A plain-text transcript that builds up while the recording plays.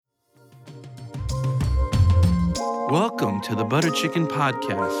Welcome to the Butter Chicken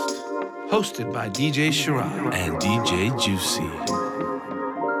Podcast, hosted by DJ Sharad and DJ Juicy.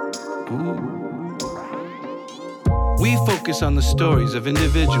 We focus on the stories of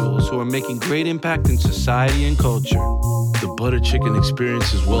individuals who are making great impact in society and culture. The Butter Chicken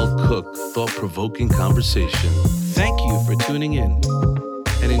experience is well-cooked, thought-provoking conversation. Thank you for tuning in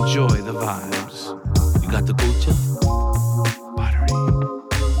and enjoy the vibes. You got the culture? Buttery.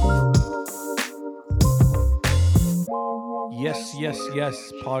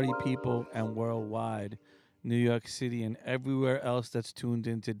 Yes, party people and worldwide, New York City and everywhere else that's tuned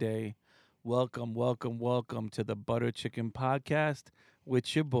in today. Welcome to the Butter Chicken Podcast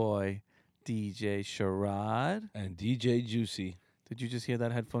with your boy, DJ Sharad. And DJ Juicy. Did you just hear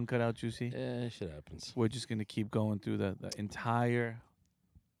that headphone cut out, Juicy? Yeah, shit happens. We're just going to keep going through the entire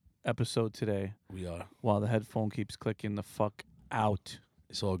episode today We are. while the headphone keeps clicking the fuck out.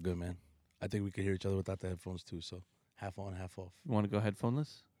 It's all good, man. I think we can hear each other without the headphones, too, so half on, half off. You want to go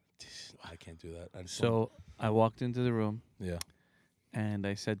headphoneless? I can't do that. So I walked into the room Yeah. and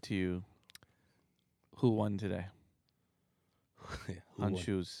I said to you, who won today Who on won?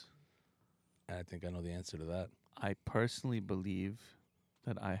 shoes? And I think I know the answer to that. I personally believe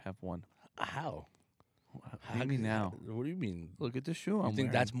that I have won. How? How me now? What do you mean? Look at the shoe You I'm think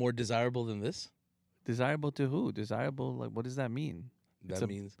wearing. that's more desirable than this? Desirable to who? Desirable, like, what does that mean? That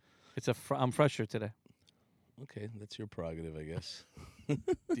means... I'm fresher today. Okay, that's your prerogative, I guess.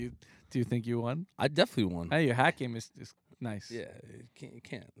 Do you think you won? I definitely won. Hey, your hat game is nice. Yeah, you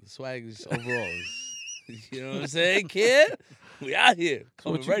can't. The swag is overall is, you know what I'm saying, kid? We out here,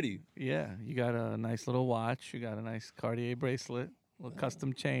 So what coming you- ready. Yeah, you got a nice little watch. You got a nice Cartier bracelet, little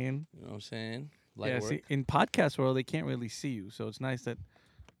custom chain. You know what I'm saying? Light Yeah, work. see, in podcast world, they can't really see you. So it's nice that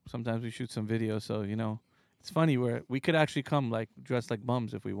sometimes we shoot some video. So, it's funny where we could actually come like dressed like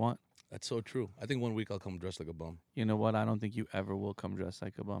bums if we want. That's so true. I think one week I'll come dressed like a bum. You know what? I don't think you ever will come dressed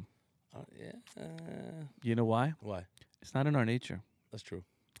like a bum. Yeah. You know why? Why? It's not in our nature. That's true.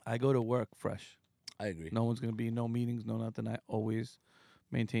 I go to work fresh. I agree. No one's going to be no meetings, no nothing. I always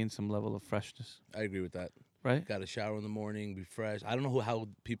maintain some level of freshness, I agree with that. right? Got to shower in the morning, be fresh. I don't know how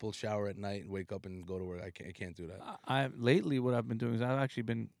people shower at night and wake up and go to work. I can't do that. I lately what I've been doing is I've actually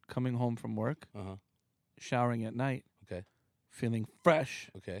been coming home from work, Uh-huh. showering at night, Okay. feeling fresh,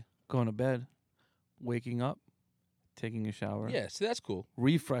 Okay. going to bed, waking up, taking a shower, Yeah, see, that's cool.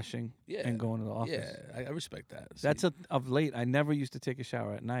 refreshing, Yeah. and going to the office. Yeah, I respect that. That's See, of late. I never used to take a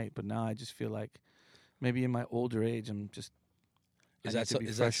shower at night, but now I just feel like maybe in my older age, I'm just Is I that need to be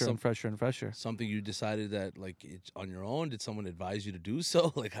is that fresher and fresher and fresher. something you decided that, like, it's on your own? Did someone advise you to do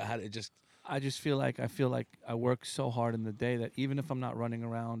so? Like, how did it just... I just feel like I work so hard in the day that even if I'm not running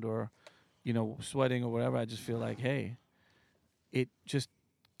around or, sweating or whatever, I just feel like, hey, it just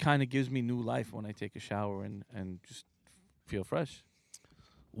kind of gives me new life when I take a shower and just feel fresh.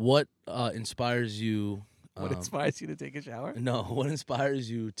 What inspires you... What inspires you to take a shower? No, what inspires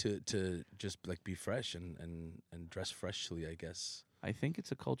you to just, like, be fresh and dress freshly, I guess? I think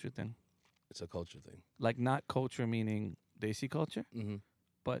it's a culture thing. It's a culture thing. Like not culture meaning Desi culture, Mm-hmm.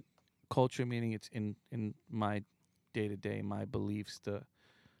 but culture meaning it's in my day-to-day, my beliefs, the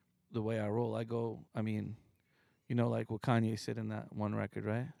way I roll. Like what Kanye said in that one record,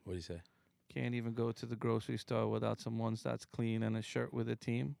 right? What do you say? Can't even go to the grocery store without some ones that's clean and a shirt with a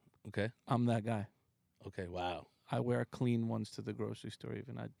team. Okay. I'm that guy. Okay, wow. I wear clean ones to the grocery store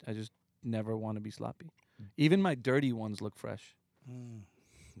even. I just never want to be sloppy. Even my dirty ones look fresh.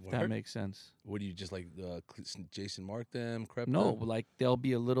 If that Word? makes sense. What do you just, like, Jason Mark them, crepe No, them? but like they'll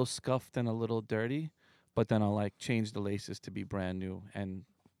be a little scuffed and a little dirty, but then I'll like change the laces to be brand new and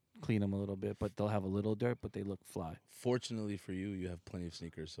clean them a little bit, but they'll have a little dirt, but they look fly. Fortunately for you, you have plenty of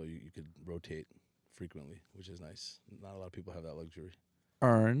sneakers, so you could rotate frequently, which is nice. Not a lot of people have that luxury.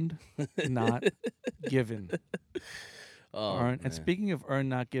 Earned, not given. Oh, Earned. And man. speaking of earned,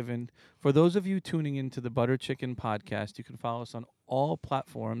 not given, for those of you tuning into the Butter Chicken Podcast, you can follow us on all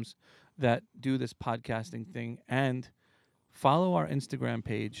platforms that do this podcasting thing and follow our Instagram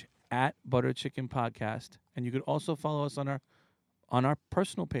page at Butter Chicken Podcast. And you could also follow us on our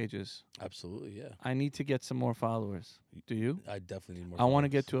personal pages. Absolutely, yeah. I need to get some more followers. Do you? I definitely need more I want to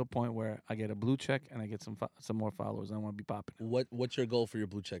followers. get to a point where I get a blue check and I get some more followers. I want to be popping. What's your goal for your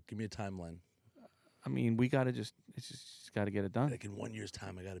blue check? Give me a timeline. I mean, we got to just got to get it done. Like in 1 year's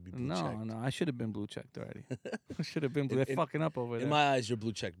time, I got to be blue No, checked. no, I should have been blue checked already. I should have been blue. In- They're in- fucking up over In there. my eyes, you're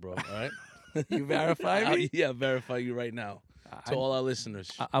blue checked, bro. All right. You verify me? Yeah, verify you right now. To all our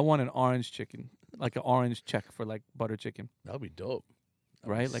listeners, I want an orange chicken, like an orange check for like butter chicken, that would be dope. That'd be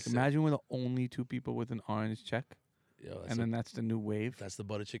right? Like sick. imagine we're the only two people with an orange check. Yo, and then that's the new wave. that's the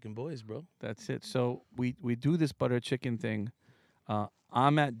Butter Chicken Boys, bro. That's it. So we do this butter chicken thing.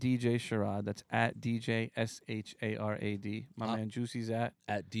 I'm at DJ Sharad. That's at DJ SHARAD. My man Juicy's at.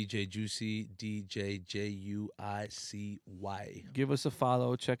 At DJ Juicy, DJJUICY. Give us a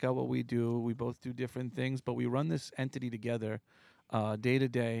follow. Check out what we do. We both do different things, but we run this entity together day to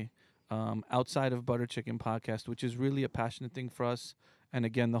day outside of Butter Chicken Podcast, which is really a passionate thing for us. And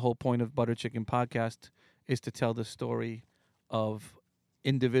again, the whole point of Butter Chicken Podcast is to tell the story of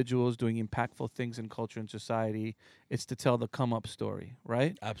individuals doing impactful things in culture and society. It's to tell the come up story,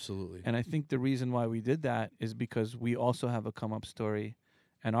 right? Absolutely. And I think the reason why we did that is because we also have a come up story.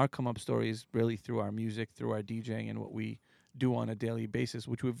 And our come up story is really through our music, through our DJing, and what we do on a daily basis,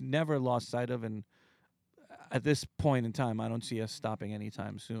 which we've never lost sight of. And at this point in time, I don't see us stopping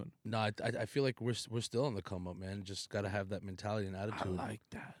anytime soon. No, I feel like we're still on the come up, man. Just got to have that mentality and attitude. I like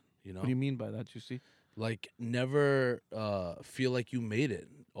that. You know? What do you mean by that, Juicy? Like, never feel like you made it.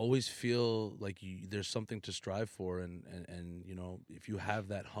 Always feel like there's something to strive for, and you know, if you have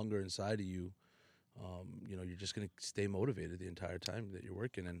that hunger inside of you, you know, you're just gonna stay motivated the entire time that you're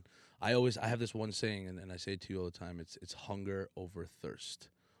working. And I have this one saying, and I say it to you all the time. It's hunger over thirst.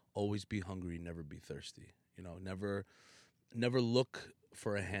 Always be hungry, never be thirsty. You know, never look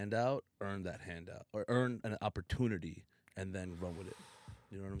for a handout, earn that handout, or earn an opportunity and then run with it.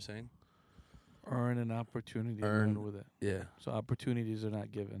 You know what I'm saying? Earn an opportunity Earn- and run with it. Yeah, So opportunities are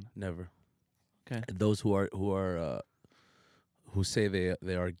not given. never. Okay. Those who say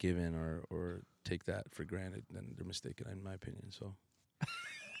they are given or take that for granted, then they're mistaken, in my opinion. So,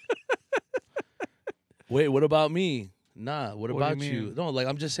 wait, what about me? Nah, what What do about you you? mean? No, like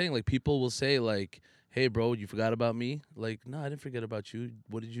I'm just saying, like people will say, like, "Hey, bro, you forgot about me." Like, no, I didn't forget about you.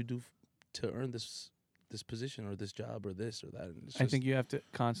 What did you do to earn this position or this job or this or that? And it's I just- think you have to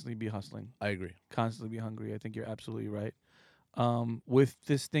constantly be hustling, I agree. constantly be hungry. I think you're absolutely right. With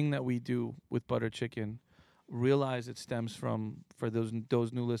this thing that we do with butter chicken, realize it stems from, for those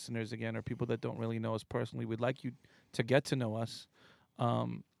new listeners again, or people that don't really know us personally, we'd like you to get to know us.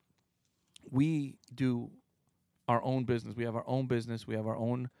 We do our own business. We have our own business. We have our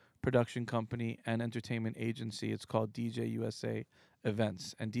own production company and entertainment agency. It's called DJ USA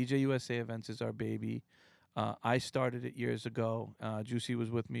Events, and DJ USA Events is our baby. I started it years ago. Juicy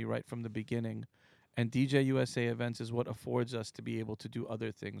was with me right from the beginning. And DJ USA Events is what affords us to be able to do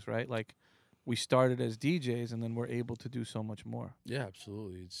other things, right? Like, we started as DJs, and then we're able to do so much more. Yeah,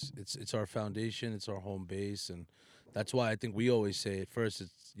 absolutely. It's our foundation. It's our home base, and that's why I think we always say at first.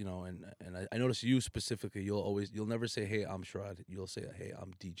 It's, you know, and I notice you specifically. You'll never say, "Hey, I'm Sharad." You'll say, "Hey,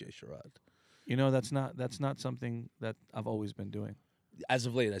 I'm DJ Sharad." You know, that's not something that I've always been doing. As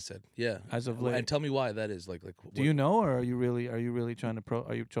of late, I said, yeah. As of late. And tell me why that is. Like, Do you know, or are you really trying to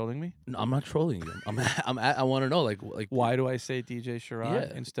are you trolling me? No, I'm not trolling you. I want to know, like Why do I say DJ Sharad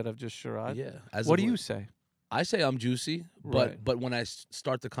Yeah. instead of just Sharad? Yeah. As What of do you late- say? I say I'm juicy, Right. but when I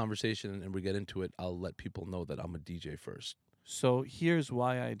start the conversation and we get into it, I'll let people know that I'm a DJ first. So here's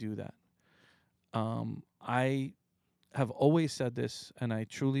why I do that. I have always said this, and I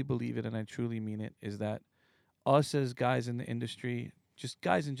truly believe it, and I truly mean it, is that us as guys in the industry, just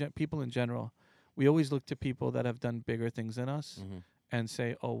guys people in general, we always look to people that have done bigger things than us and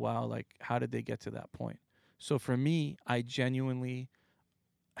say, oh, wow, like, how did they get to that point? So for me, I genuinely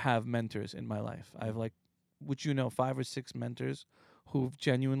have mentors in my life. I have, like, which, you know, 5 or 6 mentors who've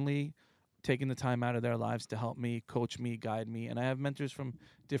genuinely taken the time out of their lives to help me, coach me, guide me. And I have mentors from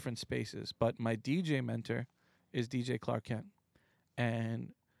different spaces. But my DJ mentor is DJ Clark Kent.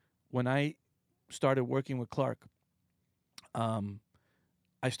 And when I started working with Clark,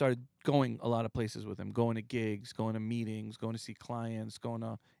 I started going a lot of places with him, going to gigs, going to meetings, going to see clients, going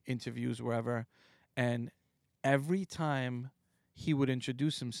to interviews, wherever. And every time he would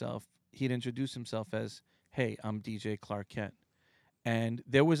introduce himself, he'd introduce himself as, hey, I'm DJ Clark Kent. And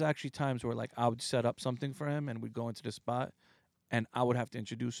there was actually times where, like, I would set up something for him and we'd go into the spot and I would have to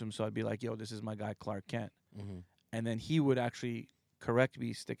introduce him. So I'd be like, yo, this is my guy Clark Kent. Mm-hmm. And then he would actually correct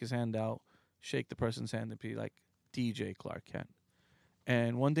me, stick his hand out, shake the person's hand and be like, DJ Clark Kent.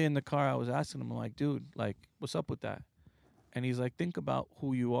 And one day in the car, I was asking him, I'm like, dude, like, what's up with that? And he's like, think about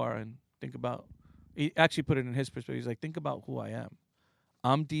who you are and think about, he actually put it in his perspective. He's like, think about who I am.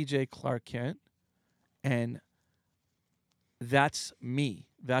 I'm DJ Clark Kent, and that's me.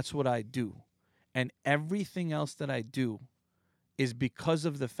 That's what I do. And everything else that I do is because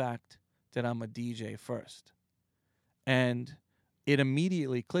of the fact that I'm a DJ first. And it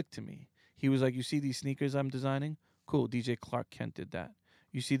immediately clicked to me. He was like, you see these sneakers I'm designing? Cool, DJ Clark Kent did that.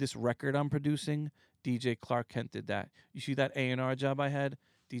 You see this record I'm producing? DJ Clark Kent did that. You see that A&R job I had?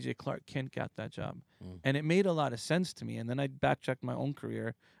 DJ Clark Kent got that job. Mm. And it made a lot of sense to me. And then I backchecked my own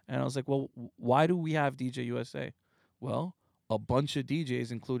career and I was like, well, why do we have DJ USA? Well, a bunch of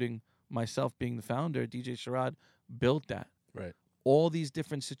DJs, including myself being the founder, DJ Sharad, built that. Right. All these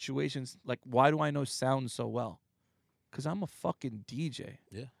different situations. Like, why do I know sound so well? Because I'm a fucking DJ.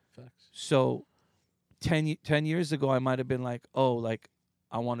 Yeah, facts. So 10 years ago, I might have been like, oh, like,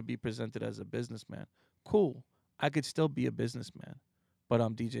 I want to be presented as a businessman. Cool. I could still be a businessman, but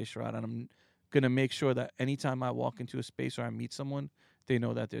I'm DJ Sharad, and I'm going to make sure that anytime I walk into a space or I meet someone, they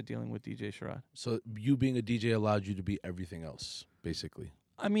know that they're dealing with DJ Sharad. So you being a DJ allowed you to be everything else, basically.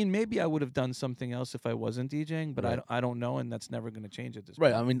 I mean, maybe I would have done something else if I wasn't DJing, but Right. I don't know, and that's never going to change at this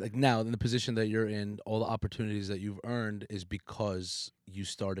Right. point. I mean, like now in the position that you're in, all the opportunities that you've earned is because you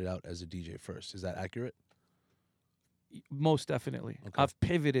started out as a DJ first. Is that accurate? Most definitely. Okay. I've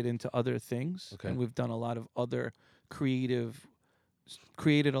pivoted into other things, Okay. and we've done a lot of other created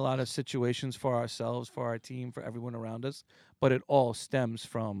a lot of situations for ourselves, for our team, for everyone around us, but it all stems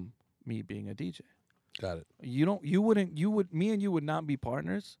from me being a DJ. Got it. Me and you would not be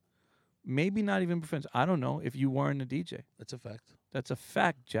partners, maybe not even friends. I don't know if you weren't a DJ. That's a fact. That's a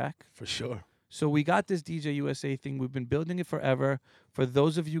fact, Jack. For sure. So we got this DJ USA thing. We've been building it forever. For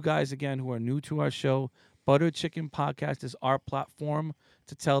those of you guys, again, who are new to our show, Butter Chicken Podcast is our platform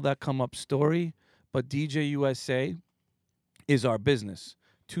to tell that come up story. But DJ USA is our business.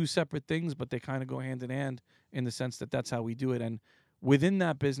 Two separate things, but they kind of go hand in hand in the sense that that's how we do it. And within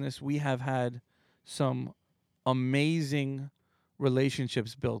that business, we have had some amazing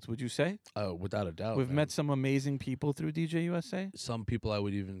relationships built, would you say? Without a doubt. We've man. met some amazing people through DJ USA. Some people I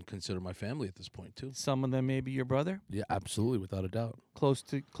would even consider my family at this point too. Some of them may be your brother. Yeah, absolutely, without a doubt. Close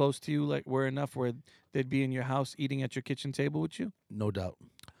to you, like were enough where they'd be in your house eating at your kitchen table with you. No doubt.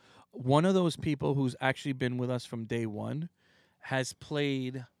 One of those people who's actually been with us from day one has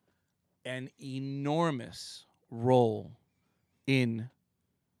played an enormous role in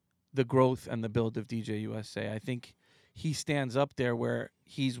the growth and the build of DJ USA. I think he stands up there where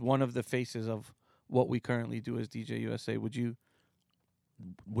he's one of the faces of what we currently do as DJ USA. Would you?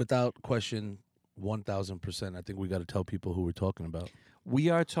 Without question, 1,000%. I think we got to tell people who we're talking about. We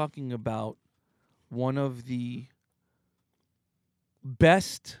are talking about one of the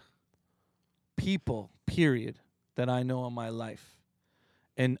best people, period, that I know in my life.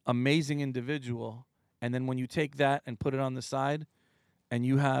 An amazing individual. And then when you take that and put it on the side and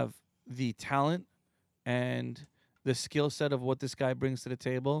you have the talent and the skill set of what this guy brings to the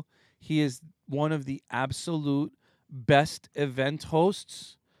table, he is one of the absolute best event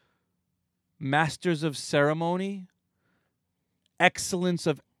hosts, masters of ceremony, excellence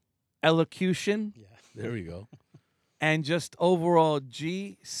of elocution, Yeah. There we go. and just overall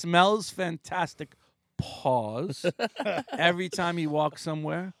smells fantastic. Pause. Every time he walks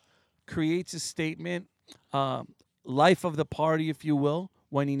somewhere, creates a statement, life of the party, if you will,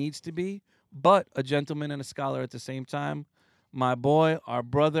 when he needs to be, but a gentleman and a scholar at the same time. My boy, our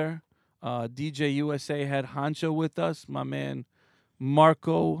brother, DJ USA head honcho with us, my man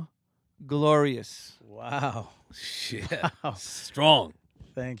Marco Glorious. Wow. Shit. Wow. Strong.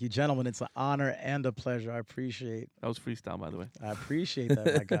 Thank you, gentlemen. It's an honor and a pleasure. I appreciate That was freestyle, by the way.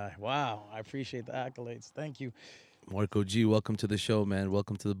 that, my guy. Wow. I appreciate the accolades. Thank you. Marco G, welcome to the show, man.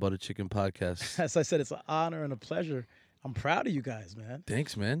 Welcome to the Butter Chicken Podcast. As I said, it's an honor and a pleasure. I'm proud of you guys, man.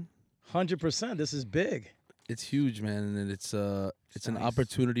 Thanks, man. 100%. This is big. It's huge, man, and it's an Nice.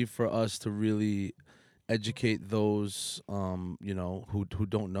 opportunity for us to really educate those who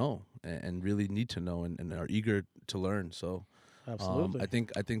don't know and really need to know and are eager to learn. So Absolutely. I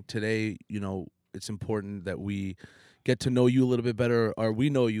think today, it's important that we get to know you a little bit better, or we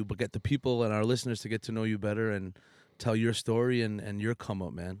know you, but get the people and our listeners to get to know you better and tell your story and your come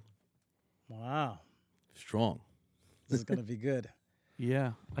up, man. Wow. Strong. This is going to be good.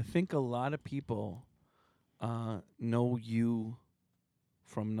 Yeah, I think a lot of people know you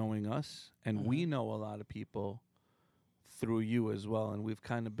from knowing us, and we know a lot of people through you as well. And we've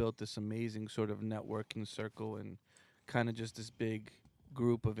kind of built this amazing sort of networking circle and kind of just this big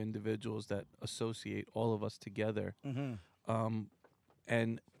group of individuals that associate all of us together. Mm-hmm.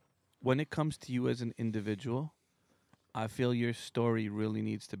 And when it comes to you as an individual, I feel your story really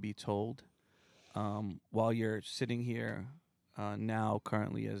needs to be told. While you're sitting here now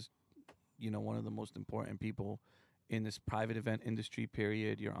currently as one of the most important people in this private event industry,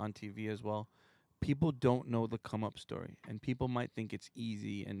 period, you're on TV as well, people don't know the come up story, and people might think it's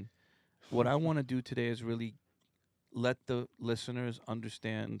easy. And what I want to do today is really let the listeners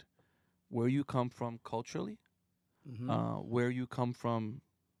understand where you come from culturally, Mm-hmm. where you come from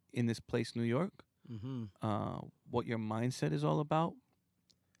in this place, New York, Mm-hmm. what your mindset is all about,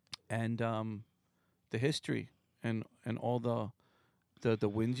 and the history and all the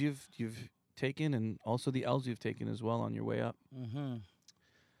wins you've taken, and also the L's you've taken as well on your way up. Mm-hmm.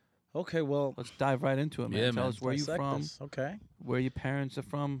 Okay, well, Let's dive right into it, man. Yeah, Tell man. us where you dissect from, this. Okay. where your parents are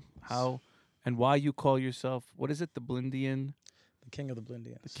from, how and why you call yourself, what is it, the Blindian, The king of the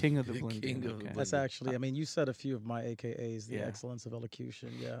Blindians. the king of the The Blindian. king of the okay. That's Blindian. actually, I mean, you said a few of my AKAs, the Yeah. excellence of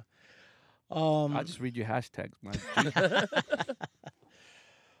elocution. Yeah. I'll just read your hashtags, man.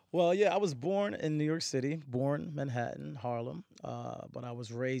 Well, yeah, I was born in New York City, born Manhattan, Harlem, but I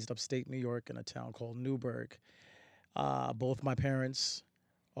was raised upstate New York in a town called Newburgh. Both my parents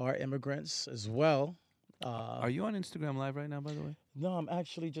are immigrants as well. Are you on Instagram Live right now, by the way? No, I'm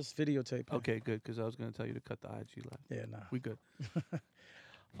actually just videotaping. Okay, good, because I was going to tell you to cut the IG Live. Yeah, nah. We good.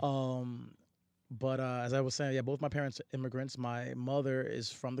 But as I was saying, yeah, both my parents are immigrants. My mother is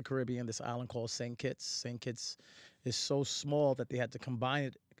from the Caribbean, this island called St. Kitts. St. Kitts is so small that they had to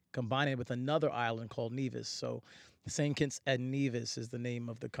combine it with another island called Nevis. So St. Kitts and Nevis is the name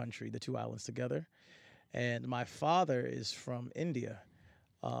of the country, the two islands together. And my father is from India,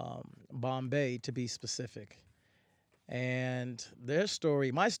 Bombay to be specific. And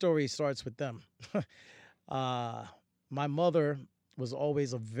my story starts with them. My mother was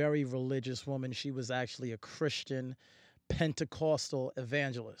always a very religious woman. She was actually a Christian Pentecostal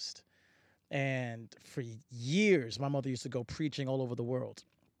evangelist. And for years, my mother used to go preaching all over the world,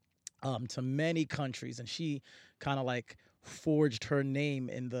 to many countries. And she kind of like forged her name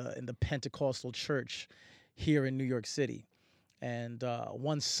in the Pentecostal church here in New York City. And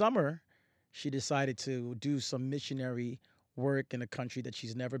one summer, she decided to do some missionary work in a country that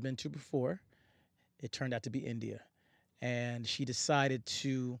she's never been to before. It turned out to be India. And she decided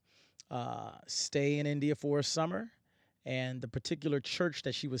to stay in India for a summer. And the particular church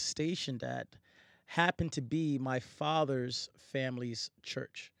that she was stationed at happened to be my father's family's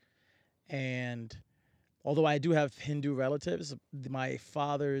church. And although I do have Hindu relatives, my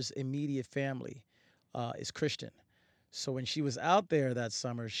father's immediate family is Christian. So when she was out there that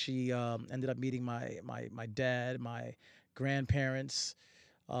summer, she ended up meeting my dad, my grandparents.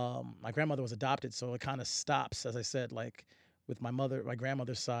 My grandmother was adopted, so it kind of stops, as I said, like with my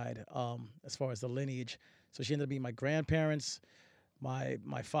grandmother's side, as far as the lineage. So she ended up being my grandparents, my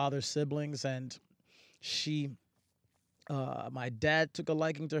father's siblings, and my dad took a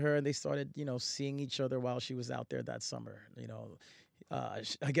liking to her, and they started, seeing each other while she was out there that summer.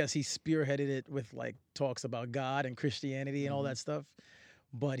 I guess he spearheaded it with like talks about God and Christianity and all that stuff.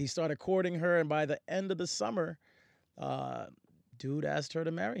 But he started courting her, and by the end of the summer, dude asked her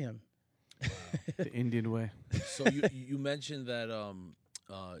to marry him. The Indian way. So you mentioned that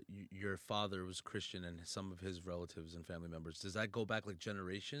your father was Christian and some of his relatives and family members. Does that go back like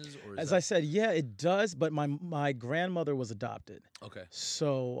generations, or As I said, yeah, it does. But my grandmother was adopted. Okay.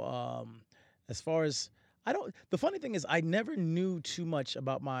 So as far as the funny thing is, I never knew too much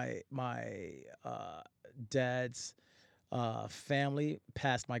about my dad's family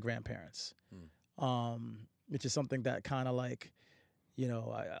past my grandparents, which is something that kind of like,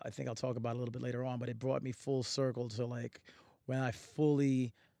 I think I'll talk about a little bit later on. But it brought me full circle to like when I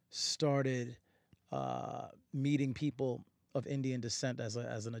fully started meeting people of Indian descent as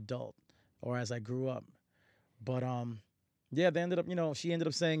an adult or as I grew up. But yeah, they ended up, she ended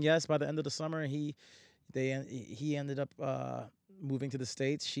up saying yes by the end of the summer. He ended up moving to the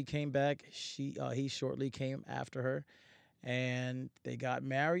States. She came back. He shortly came after her, and they got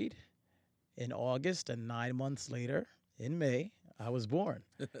married in August. And 9 months later, in May, I was born.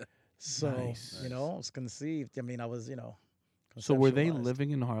 So Nice. I was conceived. I mean, I was So were they conceptualized.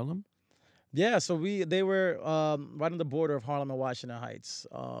 living in Harlem? Yeah, so they were right on the border of Harlem and Washington Heights.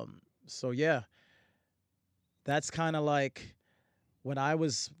 So yeah, that's kind of like when I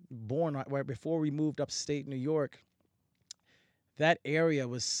was born, right before we moved upstate New York. That area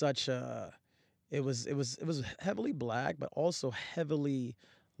was such a, it was heavily black, but also heavily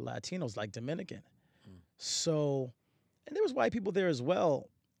Latinos, like Dominican. So, and there was white people there as well,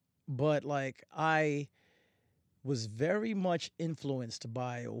 but like I was very much influenced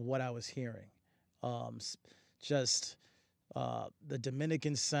by what I was hearing. Just the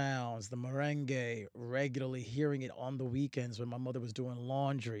Dominican sounds, the merengue, regularly hearing it on the weekends when my mother was doing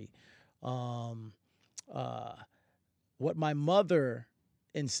laundry. Um, uh, what my mother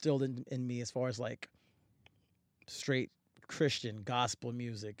instilled in me as far as like straight Christian gospel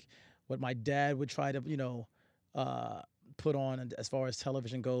music, what my dad would try to, put on and as far as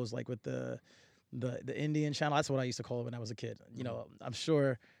television goes, like with the Indian channel. That's what I used to call it when I was a kid. I'm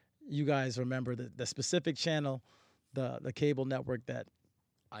sure you guys remember the specific channel, the cable network that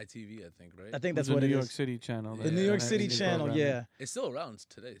ITV, I think, right? I think that's There's what a it New is. York City channel. The The that- New York that City Indian channel, programming. yeah. It's still around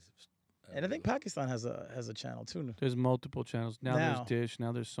today. And I think Pakistan has a channel too. There's multiple channels. Now there's Now. Dish.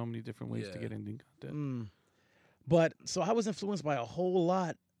 Now there's so many different ways to Yeah. get Indian content. Mm. But so I was influenced by a whole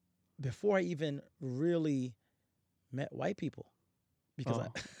lot before I even really met white people, because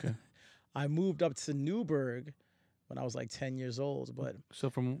Oh, okay. I moved up to Newburgh when I was like 10 years old. But So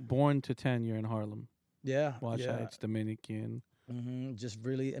from born to 10, you're in Harlem. yeah, Watch yeah. Heights, Dominican. Just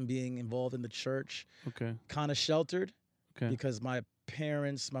really and being involved in the church, Okay. kind of sheltered Okay. because my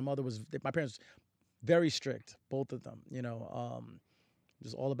parents very strict, both of them.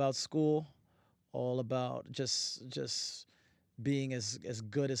 Just all about school, all about just being as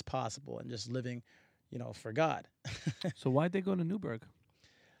good as possible and just living, for God. So why'd they go to Newburgh?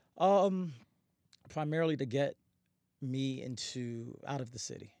 Um, Primarily to get me out of the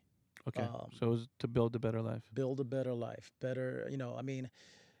city, Okay. So it was to build a better life. build a better life, better.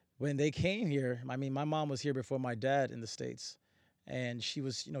 When they came here, my mom was here before my dad in the States, and she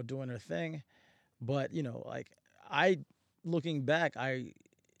was, doing her thing. But, like I, looking back, I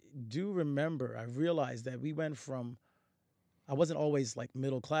do remember, I realized that we went from, I wasn't always like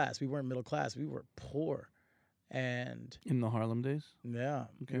middle class. We weren't middle class. We were poor. And In the Harlem days? yeah,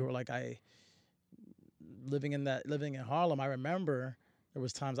 Okay. we were like, living in Harlem, I remember there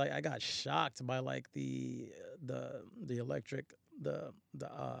was times I got shocked by like the electric, the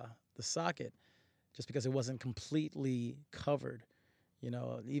socket, just because it wasn't completely covered.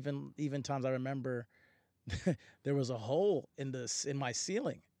 Even times I remember there was a hole in my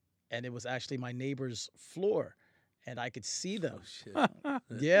ceiling, and it was actually my neighbor's floor, and I could see them. Oh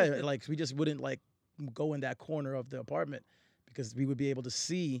shit! Yeah, like we just wouldn't like go in that corner of the apartment because we would be able to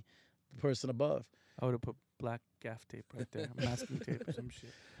see the person above. I would have put black gaff tape right there, masking tape or some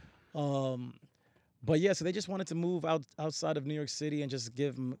shit. But yeah, so they just wanted to move outside of New York City and just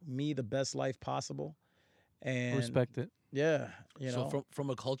give me the best life possible. And Respect it. yeah, So from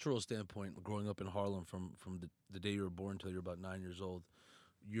a cultural standpoint, growing up in Harlem, from the day you were born till you're about 9 years old,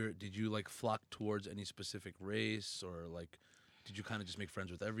 did you like flock towards any specific race, or like did you kind of just make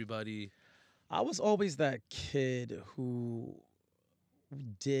friends with everybody? I was always that kid who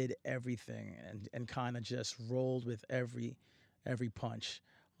did everything and kind of just rolled with every punch.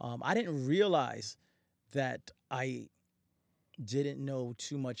 I didn't realize that I didn't know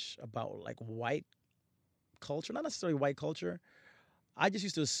too much about like white culture, not necessarily white culture. I just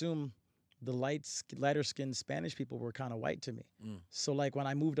used to assume the lighter skinned Spanish people were kind of white to me. Mm. So like when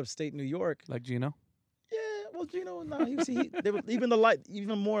I moved upstate New York, Like Gino? yeah, well Gino, no, they were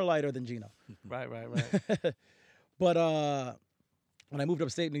even more lighter than Gino. Right. But when I moved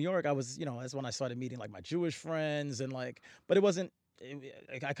upstate New York, I was, that's when I started meeting like my Jewish friends and like, but it wasn't.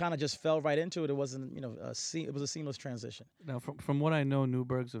 I kind of just fell right into it. It wasn't, it was a seamless transition. Now, from what I know,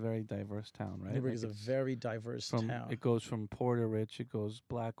 Newburgh's a very diverse town, right? Newburgh Like is a it's very diverse town. It goes from poor to rich. It goes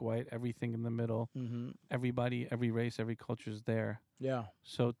black, white, everything in the middle. Mm-hmm. Everybody, every race, every culture is there. Yeah.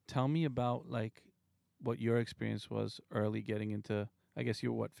 So tell me about like what your experience was early getting into. I guess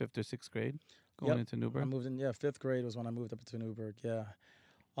you were what, 5th or 6th grade, going Yep. into I Newburgh. moved in, 5th grade was when I moved up to Newburgh. Yeah.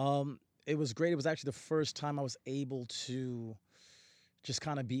 It was great. It was actually the first time I was able to just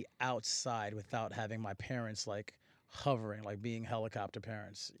kind of be outside without having my parents like hovering, like being helicopter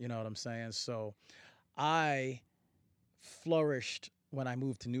parents. You know what I'm saying? So I flourished when I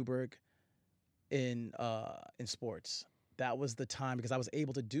moved to Newburgh in sports. That was the time because I was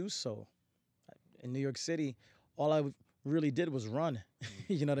able to do so. In New York City, all I really did was run.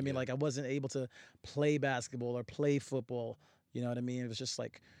 You know what I mean? Yeah. Like I wasn't able to play basketball or play football. You know what I mean? It was just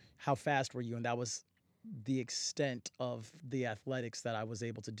like, how fast were you? And that was the extent of the athletics that I was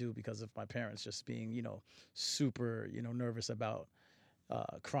able to do because of my parents just being, super, nervous about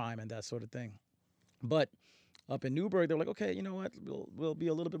crime and that sort of thing. But up in Newburgh, they're like, okay, you know what? We'll be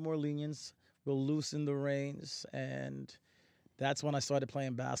a little bit more lenient. We'll loosen the reins. And that's when I started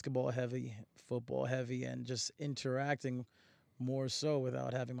playing basketball heavy, football heavy, and just interacting more so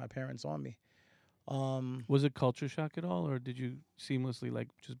without having my parents on me. Was it culture shock at all, or did you seamlessly like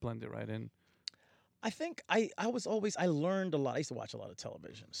just blend it right in? I think I learned a lot. I used to watch a lot of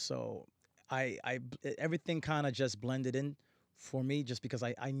television, so everything kind of just blended in for me, just because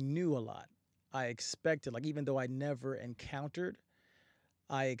I knew a lot. I expected, like, even though I never encountered,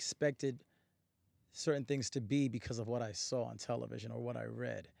 I expected certain things to be because of what I saw on television or what I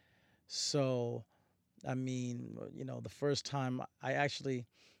read. So, I mean, the first time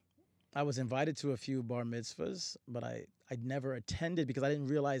I was invited to a few bar mitzvahs, but I never attended because I didn't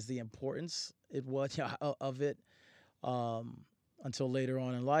realize the importance of it until later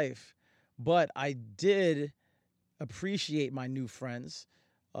on in life. But I did appreciate my new friends.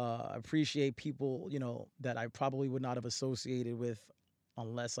 Appreciate people, that I probably would not have associated with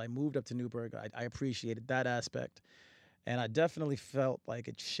unless I moved up to Newburgh. I appreciated that aspect. And I definitely felt like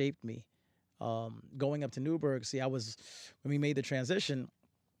it shaped me. Going up to Newburgh, see, when we made the transition,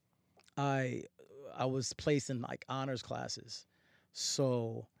 I I was placed in like honors classes.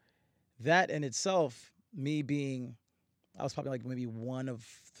 So that in itself, me being, I was probably like maybe one of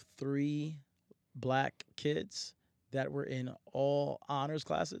three black kids that were in all honors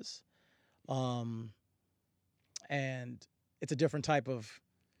classes. Um, and it's a different type of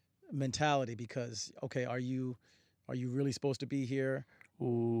mentality because okay, are you really supposed to be here?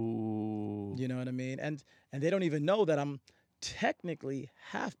 Ooh. You know what I mean? And they don't even know that I'm technically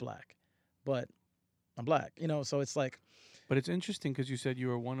half black, but I'm black. So it's like, But it's interesting because you said you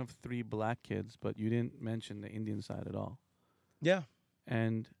were one of three black kids, but you didn't mention the Indian side at all. yeah,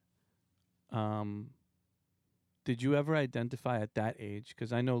 And um, did you ever identify at that age?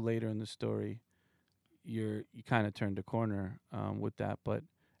 Because I know later in the story, you kind of turned a corner with that. But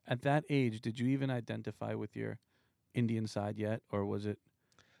at that age, did you even identify with your Indian side yet, or was it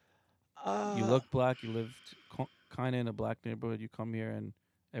you uh, look black, you lived kind of in a black neighborhood, you come here and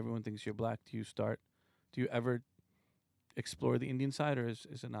everyone thinks you're black? Do you ever explore the Indian side, or is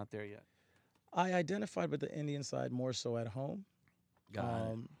it not there yet? I identified with the Indian side more so at home. Got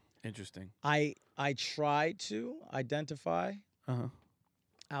it. Um, Interesting. I tried to identify Uh huh.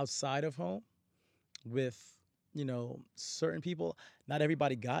 outside of home with certain people. Not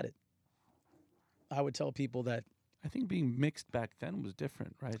everybody got it. I would tell people that I think being mixed back then was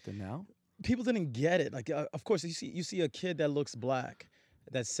different, right, than now. people didn't get it. Like, of course, you see a kid that looks black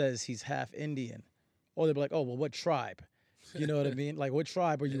that says he's half Indian, or they'll be like, "Oh, well, what tribe?" You know what I mean? Like, what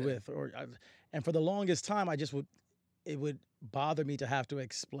tribe are you Yeah. with? And for the longest time, it would bother me to have to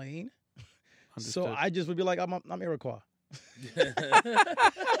explain. So Understood. I just would be like, I'm Iroquois,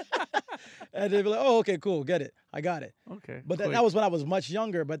 and they'd be like, "Oh, okay, cool, get it, I got it." Okay. But that, quick. that was when I was much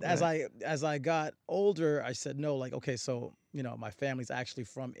younger. But as Right. I got older, I said no. Like, okay, so my family's actually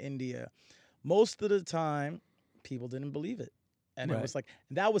from India. Most of the time, people didn't believe it, and it Right. was like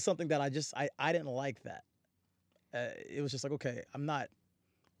that was something that I didn't like that. It was just like, okay, I'm not.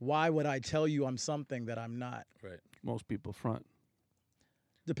 Why would I tell you I'm something that I'm not? Right. Most people front.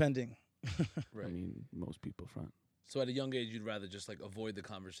 Depending. Right. I mean, most people front. So at a young age, you'd rather just like avoid the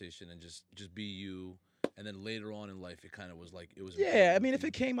conversation and just be you, and then later on in life, it kind of was like it was. Yeah, I important mean, to if it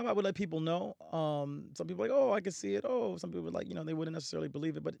you. came up, I would let people know. Some people like, oh, I can see it. Oh, some people like, they wouldn't necessarily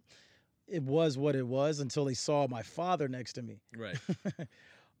believe it, but it was what it was until they saw my father next to me. Right.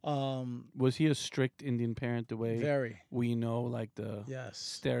 Was he a strict Indian parent the way Very, we know, like the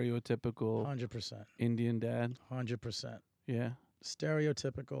yes, stereotypical 100%, Indian dad? 100%. Yeah.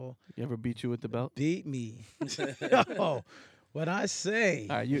 Stereotypical. You ever beat you with the belt? Beat me. Oh, what I say.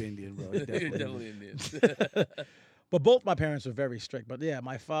 All right, you Indian, bro. You're You're definitely Indian. definitely Indian. But both my parents were very strict. But yeah,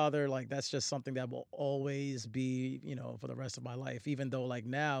 my father, like, that's just something that will always be, for the rest of my life. Even though, like,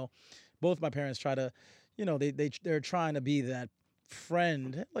 now, both my parents try to, they're trying to be that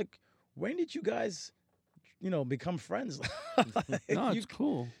friend. Like, when did you guys, become friends? Like, No, it's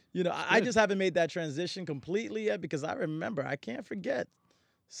cool. I good. just haven't made that transition completely yet because I remember, I can't forget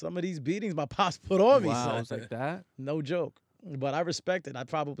some of these beatings my pops put on me. Wow, Son. it's like that. No joke. But I respect it. I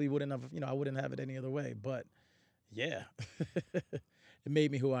probably wouldn't have, I wouldn't have it any other way. But yeah, it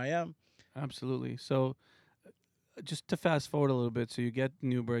made me who I am. Absolutely. So, just to fast forward a little bit, so you get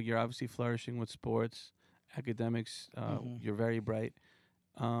Newburgh. You're obviously flourishing with sports, academics. You're very bright.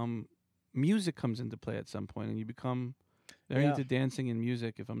 Um, Music comes into play at some point, and you become very Yeah. into dancing and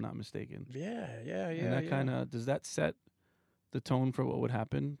music, if I'm not mistaken. Yeah, yeah, yeah. And that yeah. kind of does that set the tone for what would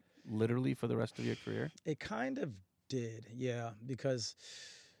happen, literally, for the rest of your career? It kind of did, yeah, because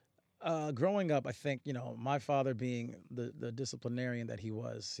growing up, I think, my father being the disciplinarian that he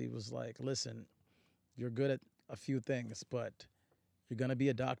was like, listen, you're good at a few things, but you're going to be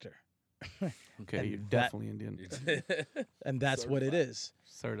a doctor. Okay, And you're that- definitely Indian, And that's what it is.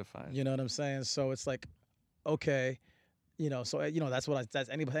 certified. You know what I'm saying? So it's like, okay, that's what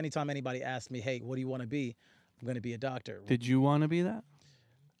anytime anybody asks me, hey, what do you want to be? I'm going to be a doctor. Did you want to be that?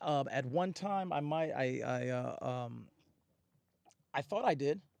 At one time, I thought I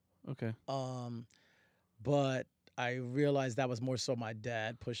did, Okay. but I realized that was more so my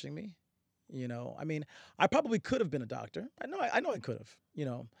dad pushing me. I mean, I probably could have been a doctor. I know I could have.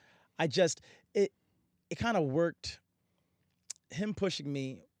 I just it kind of worked. Him pushing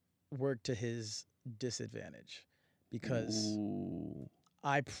me worked to his disadvantage because Ooh.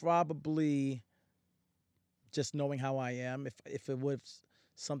 I probably, just knowing how I am, if it would have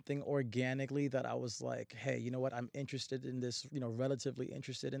something organically that I was like, hey, you know what? I'm interested in this, relatively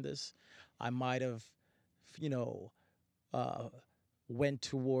interested in this. I might have, you know, uh, went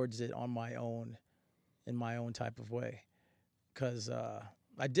towards it on my own in my own type of way. Cause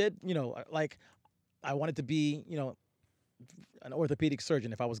I did, like I wanted to be, an orthopedic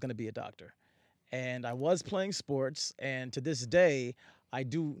surgeon if I was going to be a doctor. And I was playing sports, and to this day, I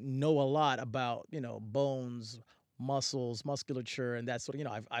do know a lot about bones, muscles, musculature, and that sort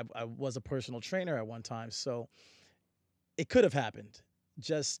of. I was a personal trainer at one time, so it could have happened,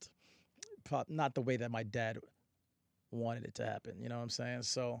 just not the way that my dad wanted it to happen. You know what I'm saying?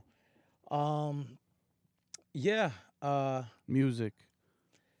 So, um, yeah, uh, Music,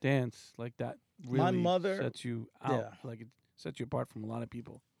 dance, like that my really mother, sets you out. yeah, Like it sets you apart from a lot of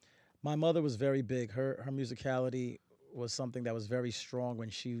people. my mother was very big. Her musicality was something that was very strong when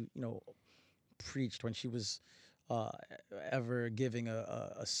she preached, when she was uh, ever giving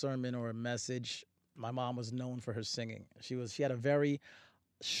a sermon or a message. My mom was known for her singing. She had a very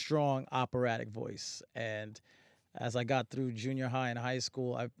strong operatic voice. And as I got through junior high and high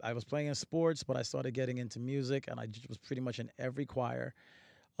school, I was playing in sports, but I started getting into music, and was pretty much in every choir.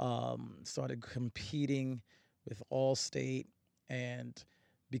 Started competing with all state and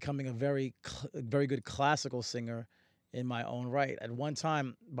becoming a very good classical singer in my own right. At one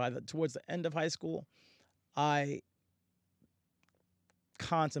time, towards the end of high school, I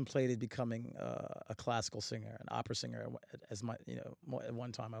contemplated becoming a classical singer, an opera singer, as my at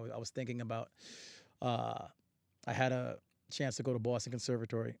one time I was thinking about. Uh, I had a chance to go to Boston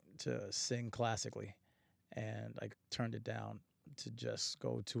Conservatory to sing classically, and I turned it down to just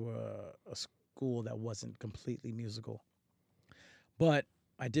go to a school that wasn't completely musical. But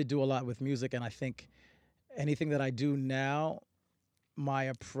I did do a lot with music, and I think anything that I do now, my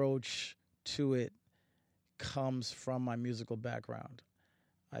approach to it comes from my musical background.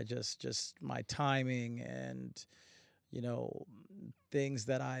 I just my timing and you know things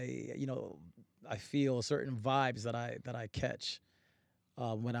that I feel certain vibes that I catch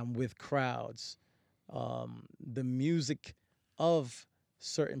when I'm with crowds. The music of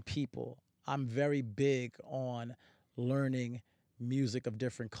certain people. I'm very big on learning music of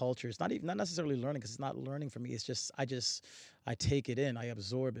different cultures. Not necessarily learning because it's not learning for me. It's just I take it in. I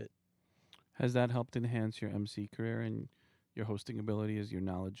absorb it. Has that helped enhance your MC career and your hosting ability as your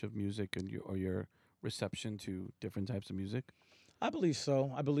knowledge of music and your reception to different types of music? I believe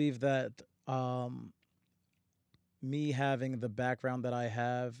so. I believe that um, me having the background that I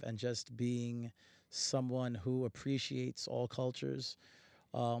have and just being someone who appreciates all cultures,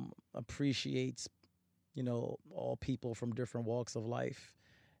 appreciates all people from different walks of life,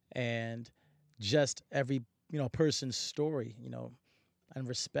 and just every person's story, and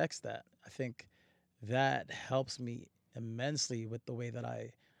respects that. I think that helps me immensely with the way that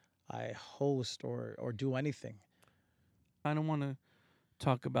I host or do anything. I don't want to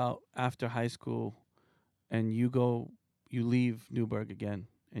talk about after high school and you leave Newburgh again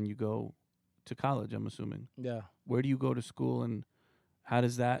and you go to college, I'm assuming. Yeah. Where do you go to school and how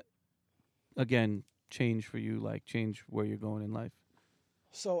does that again change for you, like change where you're going in life?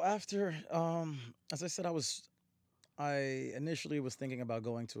 So after, as I said, I initially was thinking about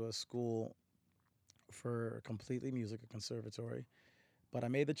going to a school for completely music, a conservatory, but I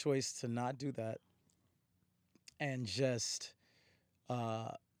made the choice to not do that and just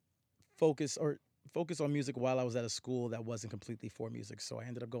uh, focus or focus on music while I was at a school that wasn't completely for music. So I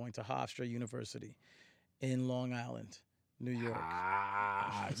ended up going to Hofstra University in Long Island, New York.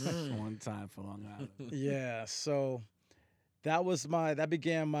 Ah, one time for Long Island. Yeah, so that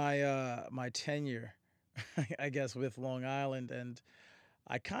began my tenure, I guess, with Long Island, and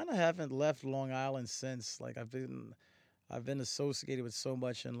I kind of haven't left Long Island since. Like I've been associated with so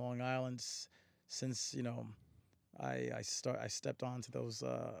much in Long Island since I stepped onto those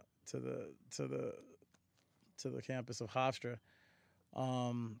to the to the to the campus of Hofstra.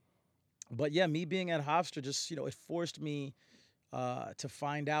 Um, but yeah, me being at Hofstra just it forced me to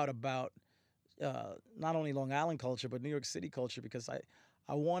find out about not only Long Island culture but New York City culture because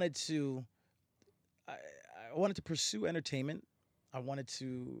I wanted to I, I wanted to pursue entertainment. I wanted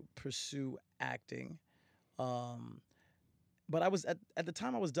to pursue acting. Um, but at the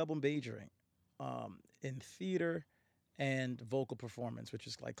time I was double majoring in theater and vocal performance, which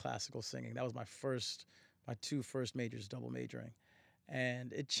is like classical singing. That was my two first majors, double majoring,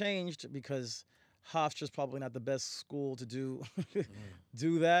 and it changed because Hofstra's probably not the best school to do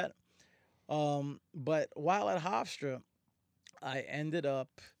do that. But while at Hofstra, I ended up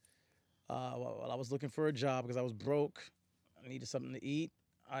while I was looking for a job because I was broke, I needed something to eat.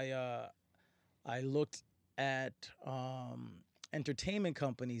 I I looked at entertainment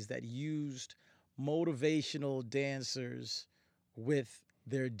companies that used motivational dancers with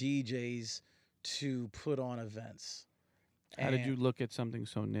their DJs to put on events. How did you And look at something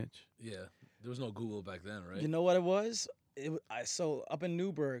so niche? Yeah, there was no Google back then, right? you know what it was? So up in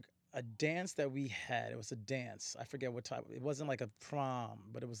Newburgh, a dance that we had. It was a dance. I forget what type. It wasn't like a prom,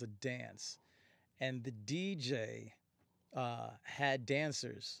 but it was a dance. And the DJ had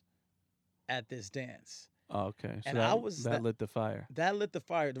dancers at this dance. Oh, okay. So And that I was that lit the fire. that lit the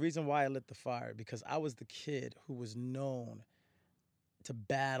fire. The reason why I lit the fire because I was the kid who was known to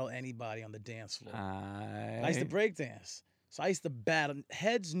battle anybody on the dance floor. I used to break dance. So I used to battle.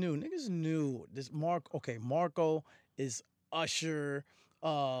 Heads knew, niggas knew this Marco is Usher,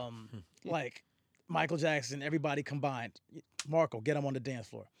 like Michael Jackson, everybody combined. Marco, get him on the dance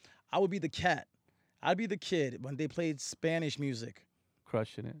floor. I would be the cat. I'd be the kid when they played Spanish music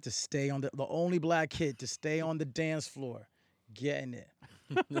Crushing it. to stay on the only black kid to stay on the dance floor, getting it.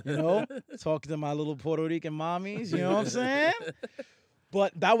 You know, talking to my little Puerto Rican mommies. You know what I'm saying?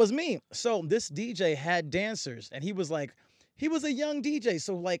 But that was me. So this DJ had dancers, and he was a young DJ.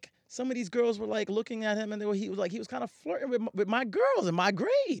 So like some of these girls were like looking at him, and he was kind of flirting with my girls in my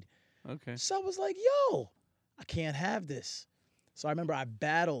grade. Okay. So I was like, yo, I can't have this. So I remember I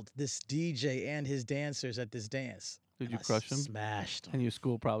battled this DJ and his dancers at this dance. Did you I crush him? Smashed him. And your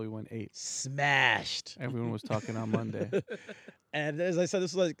school probably went 8. Smashed. Everyone was talking on Monday. And as I said,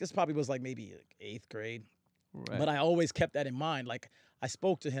 this probably was like maybe 8th grade. Right. But I always kept that in mind. Like I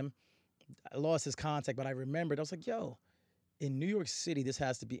spoke to him, I lost his contact, but I remembered. I was like, yo, in New York City, this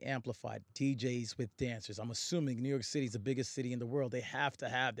has to be amplified. DJs with dancers. I'm assuming New York City is the biggest city in the world. They have to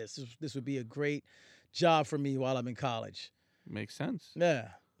have this. This would be a great job for me while I'm in college. Makes sense. Yeah.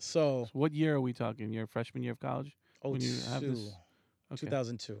 So, So what year are we talking? Your freshman year of college? oh, When you have this? Okay.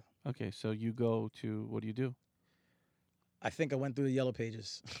 2002. Okay, so you go to, what do you do? I think I went through the yellow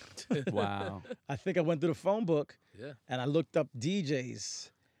pages. Wow. I think I went through the phone book Yeah. and I looked up DJs.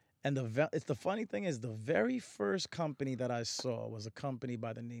 And it's the funny thing is the very first company that I saw was a company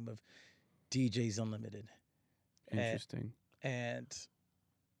by the name of DJs Unlimited. Interesting. And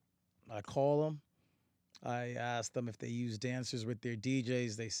I call them. I asked them if they use dancers with their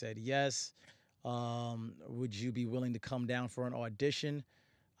DJs. They said yes. Would you be willing to come down for an audition?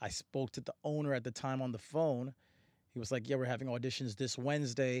 I spoke to the owner at the time on the phone. He was like, yeah, we're having auditions this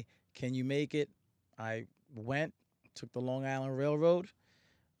Wednesday. Can you make it? I went, took the Long Island Railroad,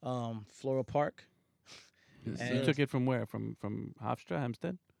 Floral Park. You And- took it from where? From Hofstra,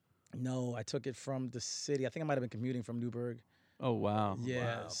 Hempstead? No, I took it from the city. I think I might have been commuting from Newburgh. Oh, wow.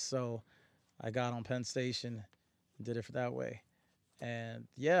 Yeah, Wow. so I got on Penn Station, did it that way. And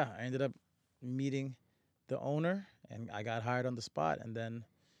yeah, I ended up meeting the owner and I got hired on the spot. And then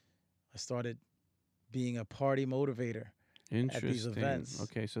I started being a party motivator. Interesting. these events.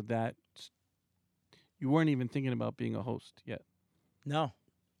 Okay, so you weren't even thinking about being a host yet. No,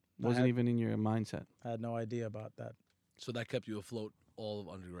 Wasn't had- even in your mindset. I had no idea about that. So that kept you afloat all of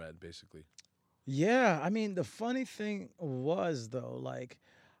undergrad, basically. Yeah, I mean, the funny thing was though, like,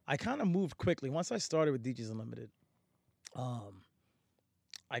 I kind of moved quickly. Once I started with DJs Unlimited,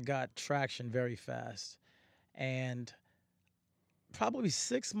 I got traction very fast. And probably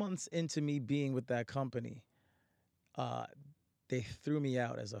 6 months into me being with that company, they threw me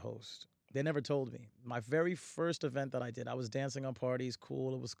out as a host. They never told me. My very first event that I did, I was dancing on parties,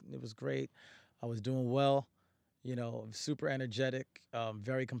 cool. It was great. I was doing well, super energetic,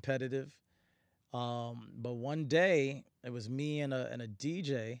 very competitive. But one day it was me and a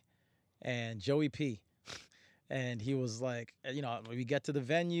DJ and Joey P. And he was like, we get to the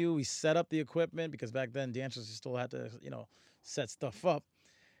venue, we set up the equipment because back then dancers still had to, set stuff up.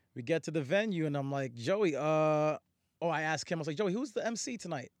 We get to the venue and I'm like, Joey, I asked him, I was like, Joey, who's the MC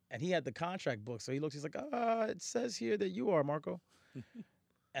tonight? And he had the contract book. So he looks, he's like, it says here that you are, Marco.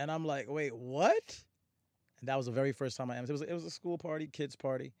 And I'm like, wait, what? And that was the very first time I MC. It was a school party, kids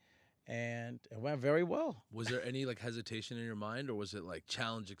party. And it went very well. Was there any hesitation in your mind, or was it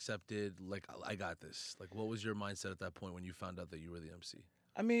challenge accepted? I got this. What was your mindset at that point when you found out that you were the MC?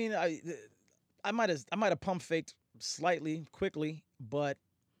 I mean, I might have pump faked slightly, quickly, but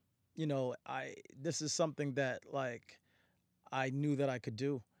this is something that I knew that I could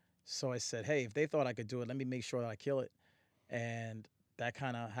do. So I said, hey, if they thought I could do it, let me make sure that I kill it. And that's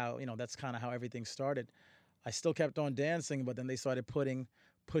kind of how everything started. I still kept on dancing, but then they started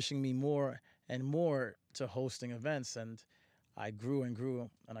pushing me more and more to hosting events, and I grew and grew,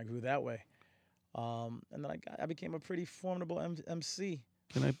 and I grew that way. And then I became a pretty formidable MC.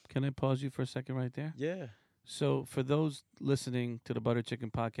 Can I pause you for a second right there? Yeah. So for those listening to the Butter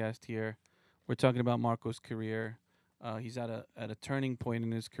Chicken podcast here, we're talking about Marco's career. He's at a turning point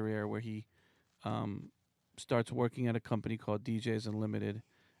in his career where he um, starts working at a company called DJs Unlimited,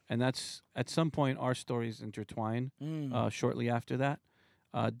 and that's at some point our stories intertwine. Shortly after that,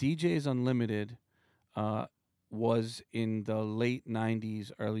 DJs Unlimited uh, was in the late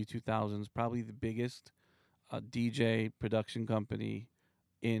 '90s, early 2000s, probably the biggest DJ production company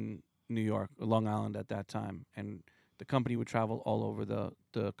in New York, Long Island at that time, and the company would travel all over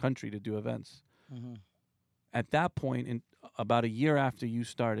the country to do events. Hmm. At that point, in about a year after you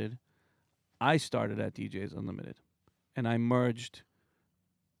started, I started at DJs Unlimited, and I merged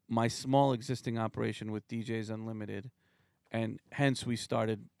my small existing operation with DJs Unlimited, and hence we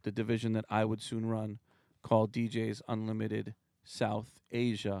started the division that I would soon run, called DJs Unlimited South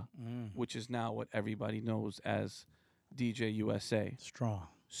Asia, which is now what everybody knows as DJ USA. Strong.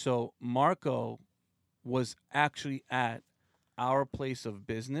 So Marco was actually at our place of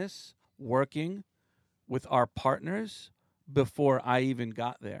business working with our partners before I even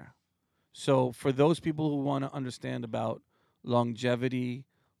got there. So for those people who want to understand about longevity,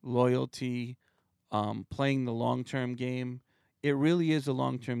 loyalty, playing the long-term game, it really is a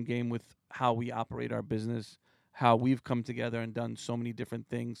long-term game with how we operate our business, how we've come together and done so many different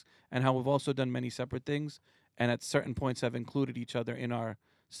things, and how we've also done many separate things, and at certain points have included each other in our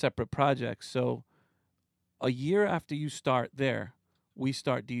separate projects. So a year after you start there, we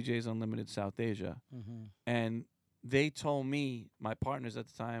start DJs Unlimited South Asia. Mm-hmm. And they told me, my partners at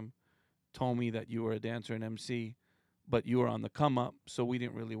the time, told me that you were a dancer and MC, but you were on the come up, so we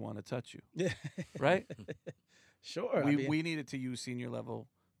didn't really want to touch you, Yeah. right? Sure. We needed to use senior level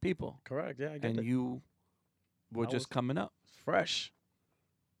people, correct. Yeah, I get and that. you were I just was coming up. fresh.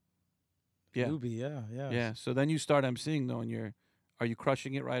 Yeah, Newbie. Yeah. Yeah. yeah. So then you start MCing though, and are you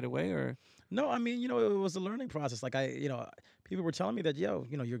crushing it right away, or No, I mean, it was a learning process. Like people were telling me that, yo,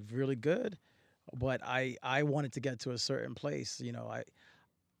 you're really good, but I wanted to get to a certain place.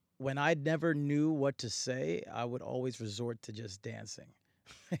 When I never knew what to say, I would always resort to just dancing,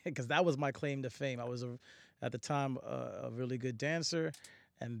 because that was my claim to fame. I was at the time a really good dancer,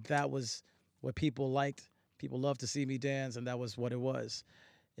 and that was what people liked. People loved to see me dance, and that was what it was.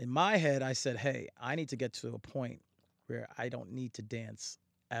 In my head, I said, hey, I need to get to a point where I don't need to dance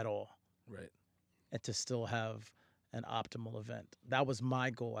at all Right. and to still have an optimal event. That was my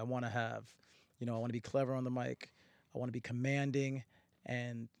goal. I want to have, I want to be clever on the mic. I want to be commanding.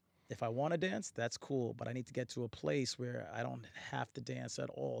 And if I want to dance, that's cool. But I need to get to a place where I don't have to dance at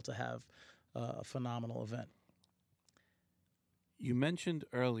all to have a phenomenal event. you mentioned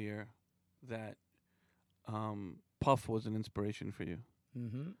earlier that Puff was an inspiration for you.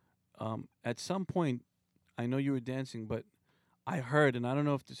 Mm-hmm. At some point, I know you were dancing, but I heard, and I don't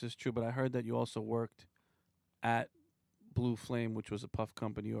know if this is true, but I heard that you also worked at Blue Flame, which was a Puff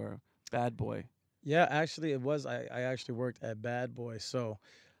company, or Bad Boy. Yeah, actually, it was. I actually worked at Bad Boy. So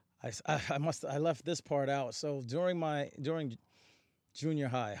I left this part out. So during junior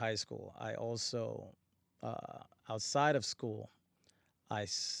high school, I also outside of school, I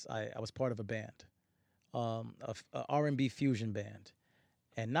was part of a band, a R&B fusion band,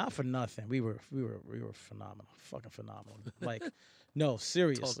 and not for nothing, we were phenomenal, fucking phenomenal. Like, no, Talk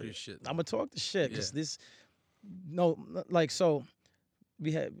seriously, your shit. I'm gonna talk the shit because Yeah. this, no, like so,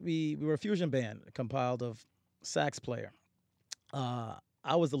 we were a fusion band compiled of sax player. Uh,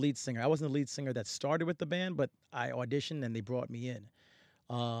 I was the lead singer. I wasn't the lead singer that started with the band, but I auditioned and they brought me in.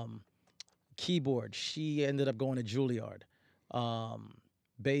 Um, Keyboard, she ended up going to Juilliard. Um,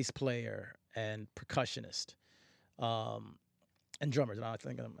 Bass player and percussionist, um, and drummer. I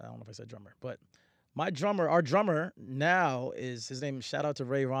don't know if I said drummer, but our drummer now is his name. Shout out to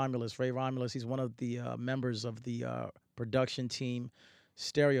Ray Romulus. Ray Romulus. He's one of the members of the production team,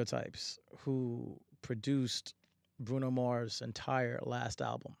 Stereotypes, who produced Bruno Mars' entire last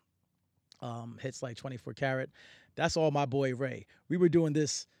album. Hits like 24 Karat. That's all my boy Ray. We were doing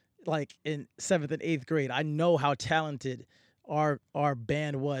this like in 7th and 8th grade. I know how talented our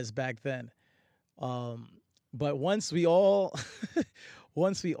band was back then. Um, but once we all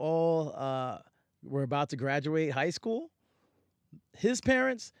once we all were about to graduate high school, his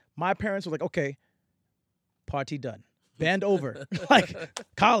parents, my parents were like, okay, party done. Band over. Like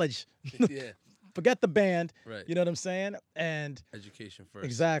college. Yeah. Forget the band. Right. You know what I'm saying? And Education first.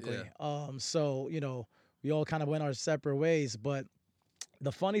 exactly. Yeah. So, we all kind of went our separate ways. But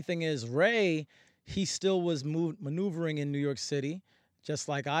the funny thing is, Ray, he still was maneuvering in New York City, just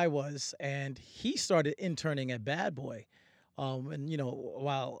like I was. And he started interning at Bad Boy. And,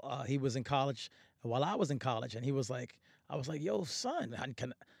 while he was in college, while I was in college. And I was like, yo, son,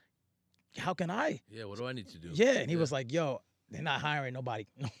 how can I? Yeah. What do I need to do? Yeah. And he Yeah. was like, yo, they're not hiring nobody.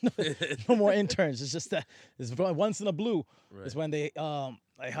 No more interns. It's just that it's once in a blue is when they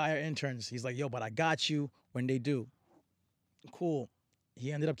hire interns. He's like, yo, but I got you when they do. Cool.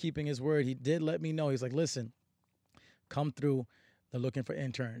 He ended up keeping his word. He did let me know. He's like, listen, come through. They're looking for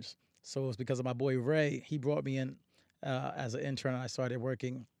interns. So it was because of my boy Ray. He brought me in as an intern. And I started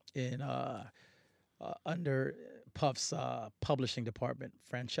working in under Puff's publishing department.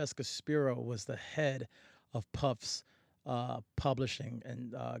 Francesca Spiro was the head of Puff's publishing,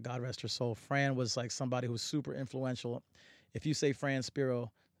 and God rest her soul. Fran was like somebody who was super influential. If you say Fran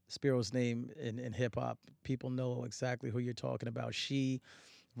Spiro's name in hip hop, people know exactly who you're talking about. She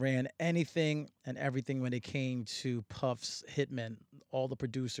ran anything and everything when it came to Puff's hitmen, all the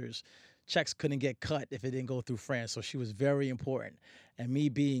producers. Checks couldn't get cut if it didn't go through Fran, so she was very important. And me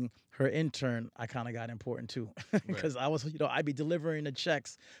being her intern, I kind of got important too, because I was, I'd be delivering the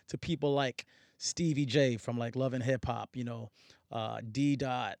checks to people like Stevie J from like Love and Hip Hop, D.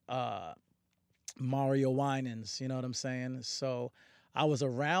 Dot, Mario Winans, you know what I'm saying? So I was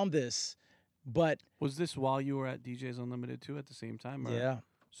around this, but Was this while you were at DJs Unlimited too at the same time? Or? yeah,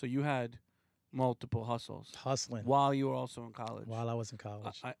 So you had multiple hustles hustling while you were also in college. while I was in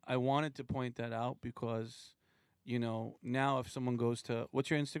college. I wanted to point that out because, now if someone goes to, what's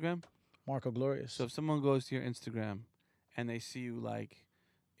your Instagram? Marco Glorious. So if someone goes to your Instagram and they see you like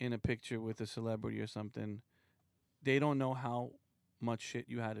in a picture with a celebrity or something, they don't know how much shit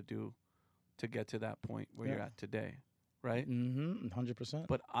you had to do to get to that point where you're at today, right? 100%.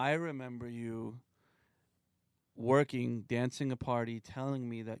 But I remember you working, dancing a party, telling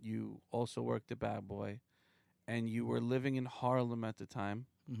me that you also worked at Bad Boy, and you were living in Harlem at the time.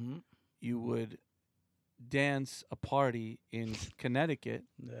 Mm-hmm. You would dance a party in Connecticut,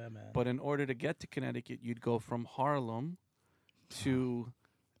 Yeah, man. but in order to get to Connecticut, you'd go from Harlem to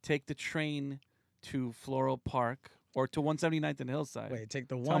take the train to Floral Park or to 179th and Hillside. Wait, take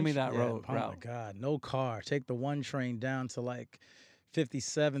the one. Tell me that road. Oh my God, no car. Take the one train down to like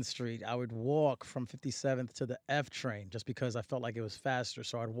 57th Street. I would walk from 57th to the F train just because I felt like it was faster.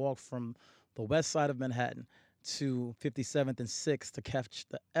 So I'd walk from the west side of Manhattan to 57th and 6th to catch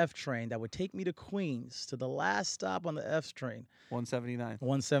the F train that would take me to Queens to the last stop on the F train, 179th.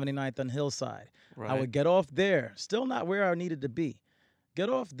 179th and Hillside. Right. I would get off there, still not where I needed to be. Get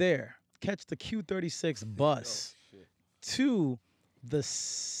off there, catch the Q36 bus to the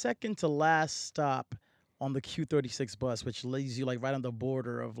second to last stop on the Q36 bus, which leaves you like right on the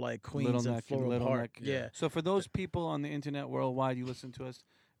border of like Queens and Floral Park. Yeah. So for those people on the internet worldwide, you listen to us.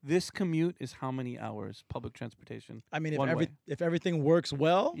 This commute is how many hours? Public transportation. I mean, One way. if everything works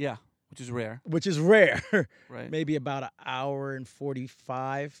well, Yeah, which is rare, which is rare, right? maybe about an hour and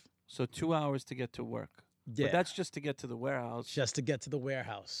 45. So 2 hours to get to work. Yeah. But that's just to get to the warehouse. Just to get to the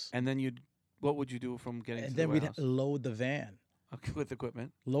warehouse. And then what would you do from getting And to then the we'd warehouse? load the van. Okay, with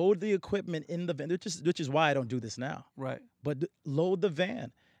equipment. Load the equipment in the van, which is why I don't do this now. Right. But load the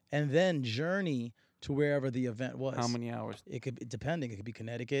van and then journey to wherever the event was. How many hours? It could be, depending. It could be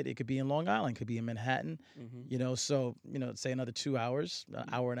Connecticut. It could be in Long Island. It could be in Manhattan. Mm-hmm. So, say another 2 hours, an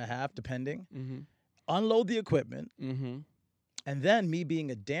hour and a half, depending. Mm-hmm. Unload the equipment. Mm-hmm. And then me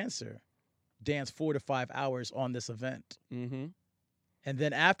being a dancer, dance 4 to 5 hours on this event. Mm-hmm. And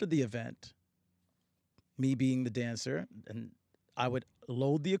then after the event, me being the dancer, and I would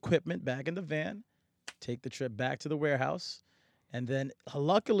load the equipment back in the van, take the trip back to the warehouse. And then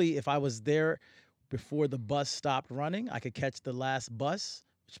luckily, if I was there before the bus stopped running, I could catch the last bus,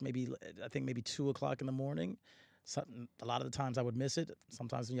 which I think maybe 2 o'clock in the morning. A lot of the times I would miss it.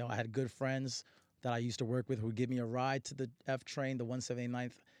 Sometimes, I had good friends that I used to work with who would give me a ride to the F train, the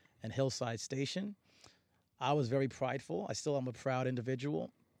 179th and Hillside station. I was very prideful. I still am a proud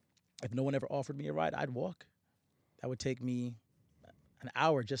individual. If no one ever offered me a ride, I'd walk. That would take me an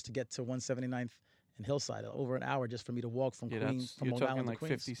hour just to get to 179th and Hillside, over an hour just for me to walk from Queens, from you're Long talking Island like to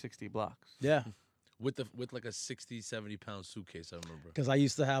Queens. 50, 60 blocks. Yeah. With like a 60, 70-pound suitcase, I remember. Because I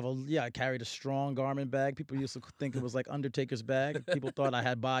used to have I carried a strong garment bag. People used to think it was like Undertaker's bag. People thought I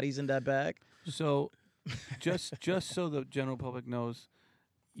had bodies in that bag. So just so the general public knows,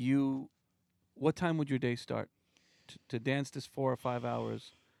 what time would your day start? To dance this 4 or 5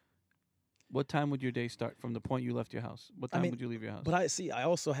 hours, what time would your day start from the point you left your house? What time would you leave your house? But I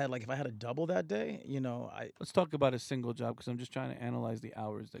also had if I had a double that day, Let's talk about a single job because I'm just trying to analyze the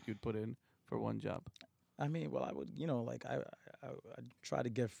hours that you'd put in for one job. I would, I'd try to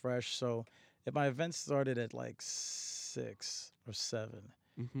get fresh. So if my event started at like 6 or 7,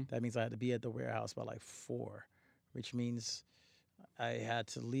 Mm-hmm. that means I had to be at the warehouse by like 4, which means I had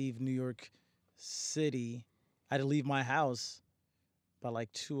to leave New York City. I had to leave my house by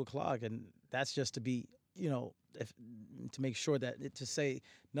like 2 o'clock, and that's just to be you know, if to make sure that to say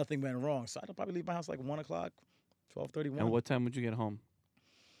nothing went wrong. So I'd probably leave my house like 1 o'clock, 12:31. And what time would you get home?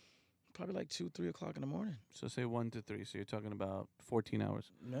 Probably like 2, 3 o'clock in the morning. So say 1 to 3. So you're talking about 14 hours.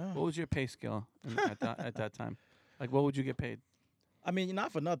 No. What was your pay scale at that time? Like, what would you get paid? I mean,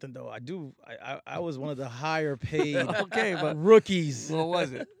 not for nothing though. I was one of the higher paid Okay, but rookies. what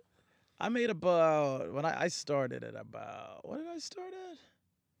was it? I made about when I started at about what did I start at?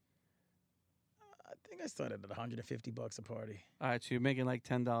 I think I started at $150 a party. All right, so you're making like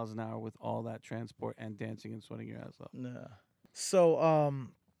 $10 an hour with all that transport and dancing and sweating your ass off. No. So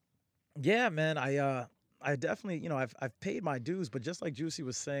yeah, man, I definitely, I've paid my dues, but just like Juicy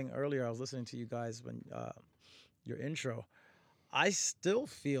was saying earlier, I was listening to you guys when your intro. I still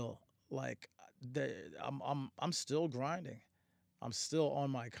feel like I'm still grinding. I'm still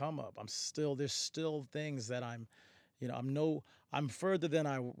on my come up. There's still things that I'm further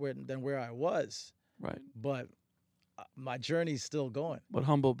than where I was, Right. but my journey's still going. But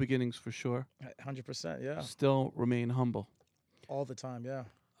humble beginnings for sure. 100%, yeah. Still remain humble. All the time, yeah.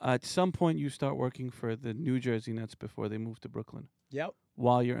 At some point, you start working for the New Jersey Nets before they move to Brooklyn, Yep.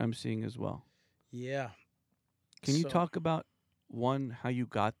 while you're emceeing as well. Yeah. Can you So- talk about how you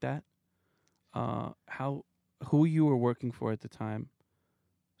got that, who you were working for at the time,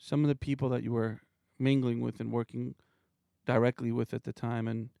 some of the people that you were mingling with and working directly with at the time,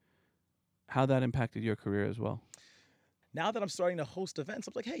 and how that impacted your career as well? Now that I'm starting to host events,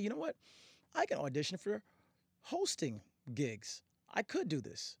 I'm like, hey, you know what? I can audition for hosting gigs. I could do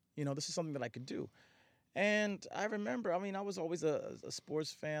this. This is something that I could do. And I remember, I was always a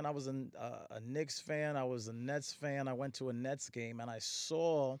sports fan. I was a Knicks fan. I was a Nets fan. I went to a Nets game, and I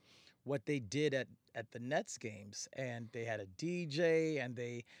saw what they did at the Nets games. And they had a DJ, and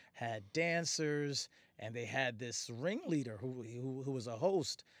they had dancers, and they had this ringleader who was a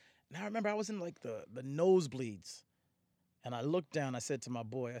host. And I remember I was in like the nosebleeds. And I looked down, I said to my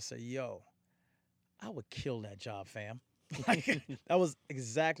boy, I said, yo, I would kill that job, fam. Like, that was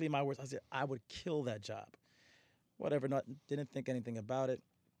exactly my words. I said, I would kill that job. Whatever, didn't think anything about it.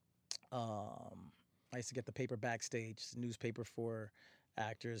 I used to get the paper backstage, newspaper for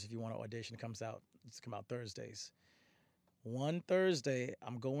actors. If you want to audition, it's come out Thursdays. One Thursday,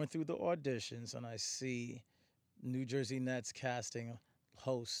 I'm going through the auditions, and I see New Jersey Nets casting,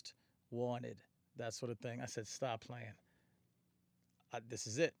 host, wanted, that sort of thing. I said, stop playing. This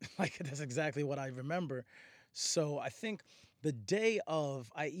is it. Like, that's exactly what I remember. So I think the day of,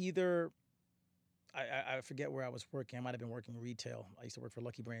 I forget where I was working. I might have been working retail. I used to work for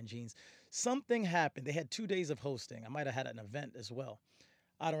Lucky Brand Jeans. Something happened. They had 2 days of hosting. I might have had an event as well.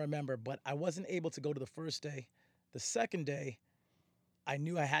 I don't remember, but I wasn't able to go to the first day. The second day, I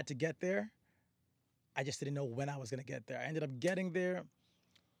knew I had to get there. I just didn't know when I was going to get there. I ended up getting there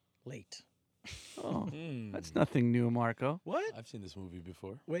late. Oh, that's nothing new, Marco. What? I've seen this movie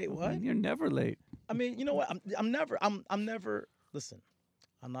before. Wait, Oh, what? man, you're never late. I mean, you know what? I'm never, listen,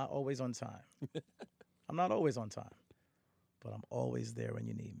 I'm not always on time. I'm not always on time, but I'm always there when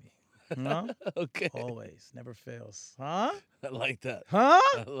you need me. Huh? Okay. Always. Never fails. Huh? I like that. Huh?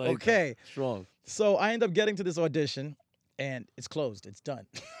 I like Okay. that. Strong. So I end up getting to this audition, and it's closed. It's done.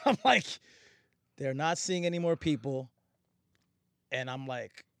 I'm like, they're not seeing any more people. And I'm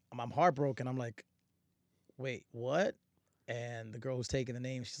like, I'm heartbroken. I'm like, wait, what? And the girl who's taking the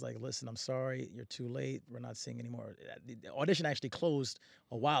name, she's like, listen, I'm sorry. You're too late. We're not seeing anymore. The audition actually closed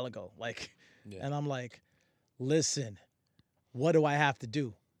a while ago. Yeah. And I'm like, listen, what do I have to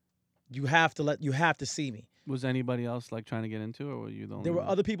do? You have to see me. Was anybody else like trying to get into it, or were you the only There were one?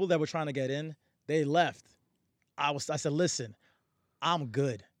 other people that were trying to get in. They left. I said, listen, I'm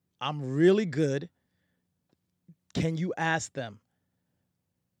good. I'm really good. Can you ask them?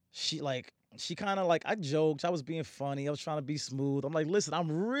 She kind of I joked. I was being funny. I was trying to be smooth. I'm like, listen, I'm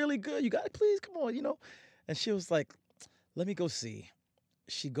really good. You got to please come on, And she was like, let me go see.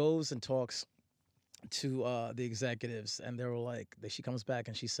 She goes and talks to the executives, and they were like, she comes back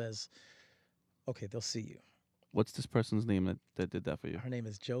and she says, okay, they'll see you. What's this person's name that did that for you? Her name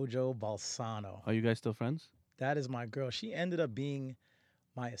is JoJo Balsano. Are you guys still friends? That is my girl. She ended up being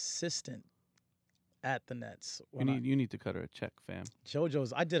my assistant at the Nets. You need to cut her a check, fam.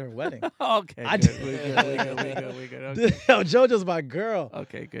 JoJo's, I did her wedding. Okay, I good. did- We good. Okay. Yo, JoJo's my girl.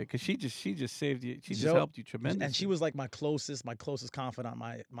 Okay, good. Because she just saved you. She just Jo- helped you tremendously. And she was like my closest confidant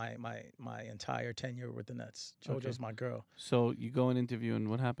my entire tenure with the Nets. JoJo's Okay. my girl. So you go and interview, and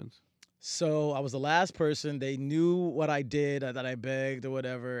what happens? So I was the last person. They knew what I did, that I begged or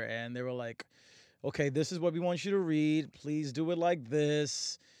whatever, and they were like, okay, this is what we want you to read. Please do it like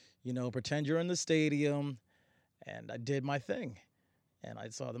this. Pretend you're in the stadium. And I did my thing. And I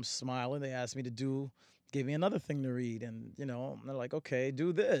saw them smiling. They asked me to do gave me another thing to read, and they're like, okay,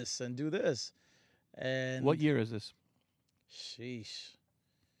 do this and do this, and What year is this? sheesh,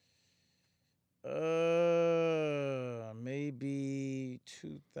 maybe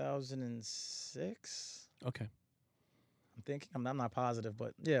 2006. Okay. I'm thinking. I'm not positive,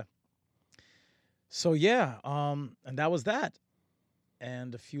 but yeah. So yeah, and that was that.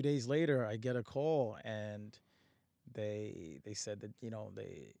 And a few days later, I get a call, and they said that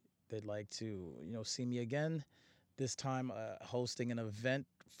they'd like to see me again. This time, hosting an event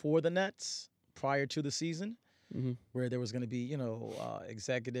for the Nets prior to the season, Mm-hmm. where there was going to be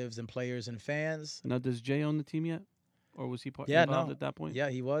executives and players and fans. Now, does Jay own the team yet, or was he Yeah, involved no, at that point? yeah,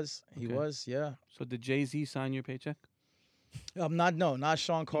 he was. He Okay. was. Yeah. So did Jay-Z sign your paycheck? Not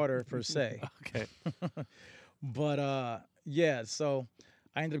Sean Carter per se, Okay. but yeah. So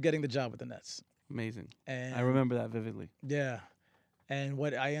I ended up getting the job with the Nets, Amazing. and I remember that vividly. Yeah. And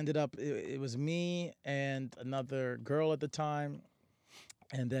what I ended up, it was me and another girl at the time.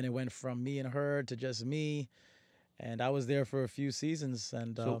 And then it went from me and her to just me. And I was there for a few seasons.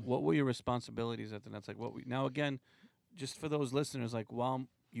 And So what were your responsibilities at the Nets? Like now again, just for those listeners, like while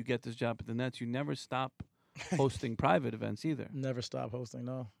you get this job at the Nets, you never stop hosting private events either. never stopped hosting,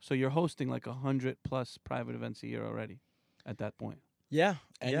 no. So you're hosting like 100+ private events a year already at that point. Yeah.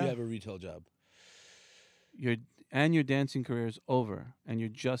 And yeah. you have a retail job. Your dancing career is over, and you're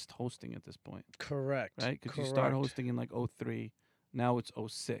just hosting at this point, Correct. right? Because you start hosting in like 03. Now it's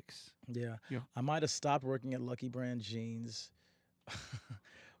 06. Yeah. Yeah. I might have stopped working at Lucky Brand Jeans.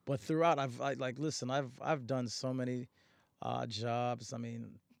 But throughout, I've done so many jobs. I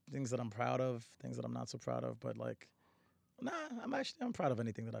mean, things that I'm proud of, things that I'm not so proud of. But I'm proud of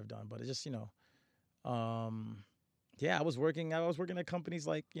anything that I've done. But it's just yeah, I was working at companies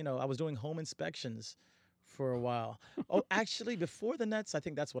like I was doing home inspections for a while. Oh, actually, before the Nets, I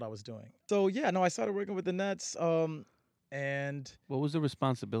think that's what I was doing. So yeah, no, I started working with the Nets. And What was the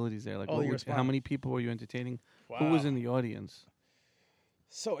responsibilities there? Like, how many people were you entertaining? Who was in the audience?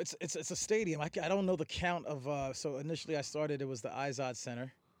 So it's a stadium. I don't know the count of. So initially I started. It was the Izod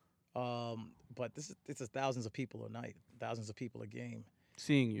Center, but this is thousands of people a night, thousands of people a game.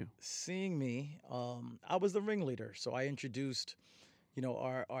 Seeing me, I was the ringleader. So I introduced,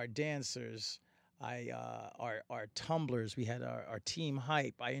 our dancers, our tumblers. We had our team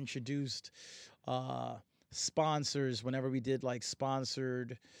hype. I introduced sponsors whenever we did like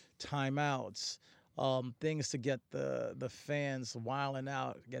sponsored timeouts. Things to get the fans wilding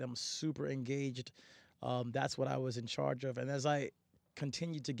out, get them super engaged. That's what I was in charge of. And as I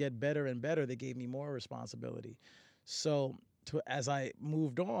continued to get better and better, they gave me more responsibility. So as I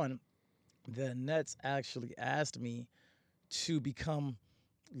moved on, the Nets actually asked me to become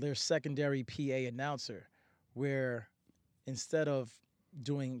their secondary PA announcer, where instead of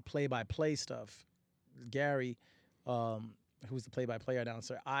doing play-by-play stuff, Gary, who's the play-by-play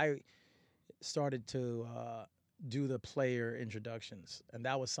announcer, I started to do the player introductions, and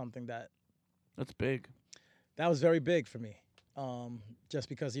that was something That's big. that was very big for me. Just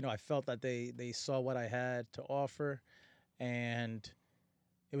because I felt that they saw what I had to offer, and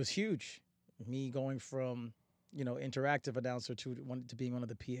it was huge. Me going from interactive announcer to being one of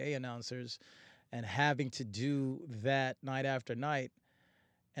the PA announcers, and having to do that night after night.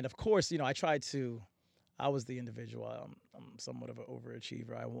 And of course, I was the individual. I'm somewhat of an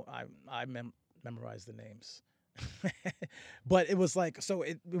overachiever. I memorized the names. But it was like, so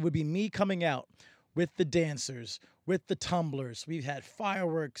it would be me coming out with the dancers, with the tumblers. We had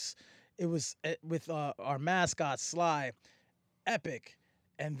fireworks. It was with our mascot, Sly, epic.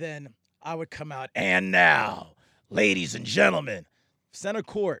 And then I would come out, and now, ladies and gentlemen, center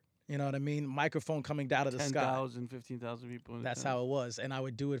court. You know what I mean? Microphone coming down to the sky. 10,000, 15,000 people. That's how it was. And I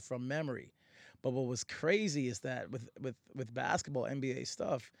would do it from memory. But what was crazy is that with basketball, NBA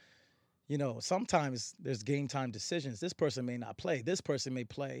stuff, sometimes there's game time decisions. This person may not play. This person may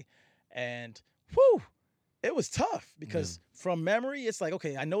play. And, whew, it was tough because from memory, it's like,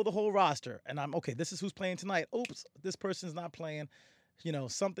 okay, I know the whole roster. And this is who's playing tonight. Oops, this person's not playing.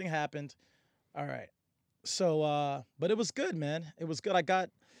 Something happened. All right. So, but it was good, man. It was good.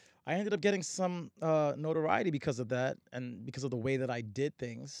 I ended up getting some notoriety because of that and because of the way that I did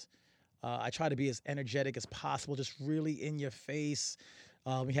things. I try to be as energetic as possible, just really in your face.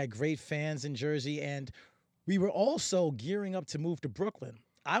 We had great fans in Jersey, and we were also gearing up to move to Brooklyn.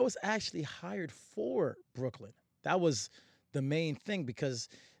 I was actually hired for Brooklyn. That was the main thing because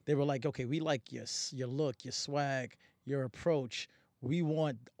they were like, okay, we like your look, your swag, your approach. We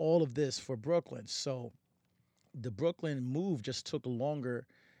want all of this for Brooklyn. So the Brooklyn move just took longer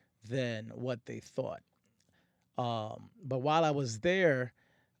than what they thought. But while I was there,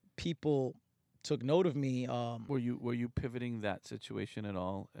 people took note of me. Were you pivoting that situation at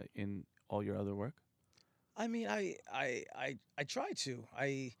all in all your other work? I mean, I try to.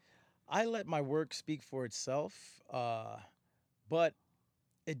 I let my work speak for itself, but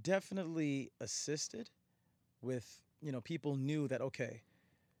it definitely assisted with, people knew that, okay,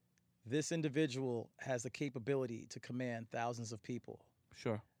 this individual has the capability to command thousands of people,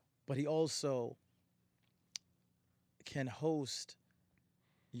 Sure. but he also can host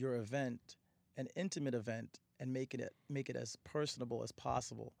your event, an intimate event, and make it as personable as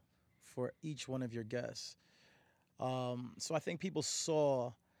possible for each one of your guests. So I think people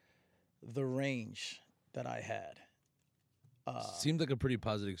saw the range that I had. Seemed like a pretty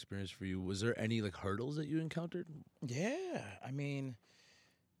positive experience for you. Was there any like hurdles that you encountered? Yeah, I mean,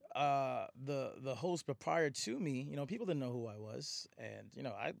 the host, but prior to me, people didn't know who I was, and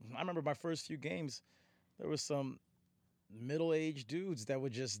I remember my first few games, there was some middle-aged dudes that were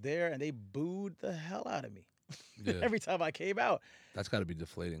just there, and they booed the hell out of me Yeah, every time I came out. that's got to be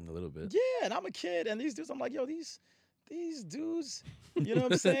deflating a little bit. Yeah, and I'm a kid, and these dudes, I'm like, yo, these dudes, you know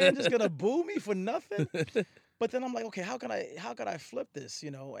what I'm saying, just gonna boo me for nothing. But then I'm like, okay, how could I flip this,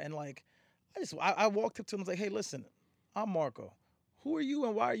 And like, I walked up to him and was like, hey, listen, I'm Marco. Who are you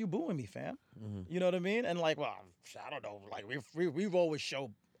and why are you booing me, fam? Mm-hmm. You know what I mean? And like, well, I don't know. Like we roll with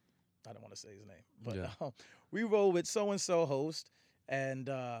show. I don't want to say his name, but Yeah. we roll with so and so host, and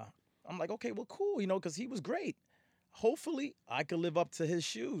I'm like, okay, well, cool, because he was great. Hopefully, I could live up to his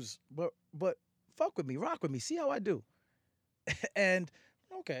shoes. But fuck with me, rock with me, see how I do. And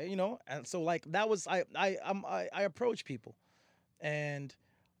okay, and so like that was I approach people, and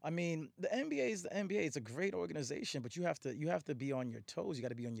I mean the NBA is the NBA. It's a great organization, but you have to be on your toes. You got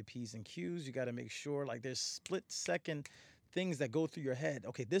to be on your p's and q's. You got to make sure like there's split second things that go through your head.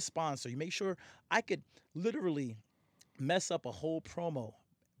 Okay, this sponsor. You make sure I could literally mess up a whole promo,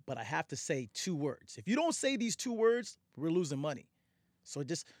 but I have to say two words. If you don't say these two words, we're losing money. So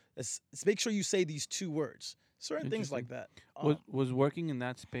just let's make sure you say these two words. Certain things like that. Was working in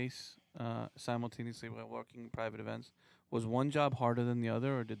that space simultaneously while working in private events, was one job harder than the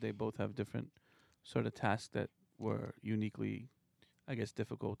other, or did they both have different sort of tasks that were uniquely, I guess,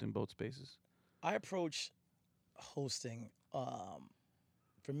 difficult in both spaces? I approach hosting.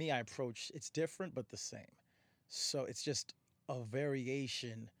 For me, I approach it's different but the same. So it's just a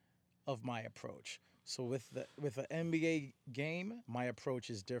variation of my approach. So with an NBA game, my approach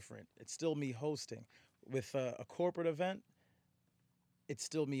is different. It's still me hosting. With a corporate event, it's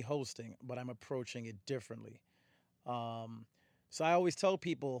still me hosting, but I'm approaching it differently. Um, so I always tell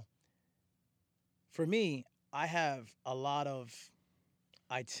people, for me, I have a lot of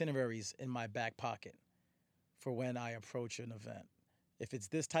itineraries in my back pocket for when I approach an event. If it's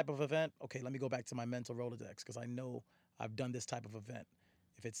this type of event, okay, let me go back to my mental Rolodex because I know I've done this type of event.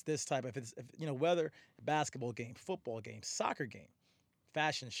 If it's this type, whether basketball game, football game, soccer game,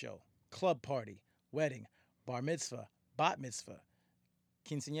 fashion show, club party, wedding, bar mitzvah, bat mitzvah,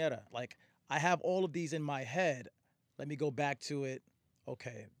 quinceañera, like I have all of these in my head. Let me go back to it.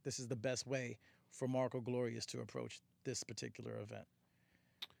 Okay, this is the best way for Marco Glorious to approach this particular event.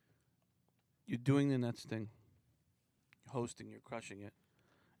 You're doing the Nets thing, hosting, you're crushing it.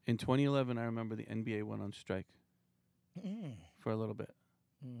 In 2011, I remember the NBA went on strike Mm. for a little bit.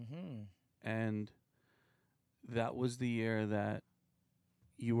 Mm-hmm. And that was the year that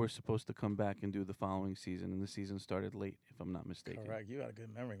you were supposed to come back and do the following season, and the season started late, if I'm not mistaken. Correct. You got a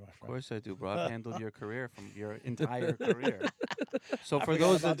good memory, my Of friend. course I do, bro. I've handled your career from your entire career. So I for forgot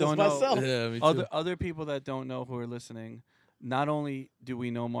those about that don't this know, myself. Yeah, me too. other people that don't know who are listening, not only do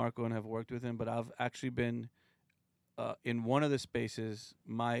we know Marco and have worked with him, but I've actually been in one of the spaces.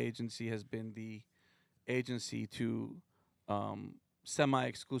 My agency has been the agency to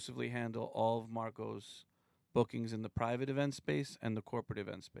semi-exclusively handle all of Marco's bookings in the private event space and the corporate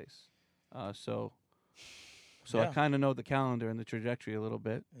event space. So I Yeah. kind of know the calendar and the trajectory a little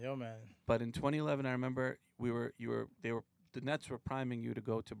bit. Yo, man. But in 2011, I remember the Nets were priming you to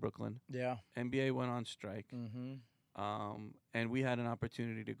go to Brooklyn. Yeah. NBA went on strike, Mm-hmm. and we had an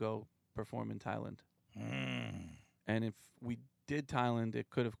opportunity to go perform in Thailand. Mm. And if we did Thailand, it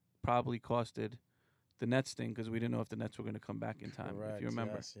could have probably costed the Nets thing because we didn't know if the Nets were going to come back in time, Correct. if you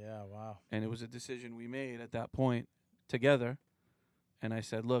remember. Yes. Yeah. Wow. And it was a decision we made at that point together. And I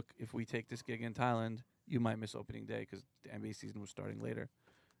said, look, if we take this gig in Thailand, you might miss opening day because the NBA season was starting later.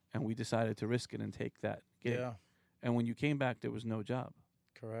 And we decided to risk it and take that gig. Yeah. And when you came back, there was no job.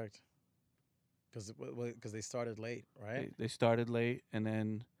 Correct. Because they started late, right? They started late, and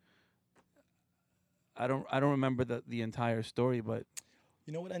then I don't remember the entire story, but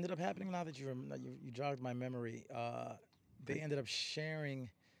You know what ended up happening? Now that you jogged my memory, they ended up sharing.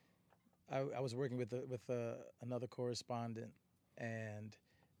 I was working with another correspondent, and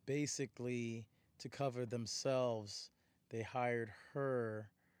basically to cover themselves, they hired her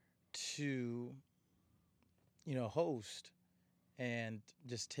to host and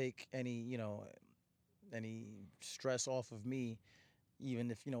just take any stress off of me, even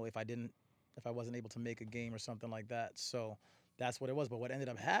if I wasn't able to make a game or something like that. So that's what it was. But what ended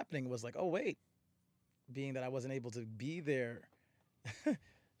up happening was like, oh wait, being that I wasn't able to be there,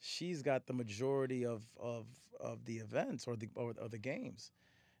 she's got the majority of the events or the games.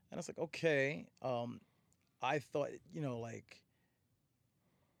 And I was like, okay. I thought, like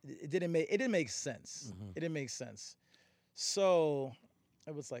it didn't make sense. Mm-hmm. It didn't make sense. So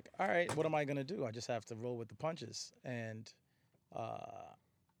it was like, all right, what am I gonna do? I just have to roll with the punches. And uh,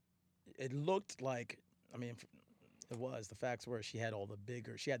 it looked like, I mean, it was. The facts were she had the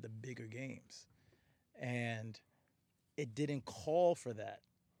bigger games, and it didn't call for that.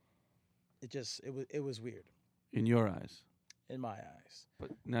 It was weird In your eyes. in my eyes.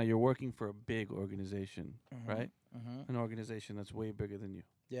 But now you're working for a big organization, right? Mm-hmm. An organization that's way bigger than you,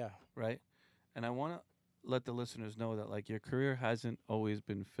 Yeah. right? And I want to let the listeners know that like your career hasn't always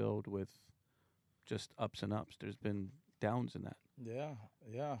been filled with just ups and ups. There's been downs in that. Yeah.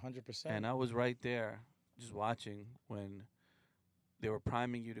 Yeah. 100%. And I was right there just watching when they were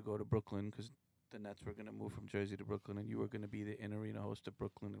priming you to go to Brooklyn because the Nets were going to move from Jersey to Brooklyn and you were going to be the in-arena host of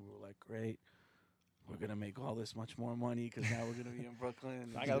Brooklyn. And we were like, great. We're going to make all this much more money because now we're going to be in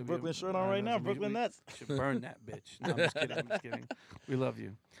Brooklyn. I got a Brooklyn shirt on right now. Brooklyn Nets. Should burn that bitch. No, I'm just kidding. I'm just kidding. We love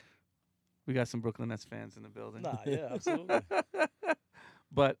you. We got some Brooklyn Nets fans in the building. Nah. Yeah. Absolutely.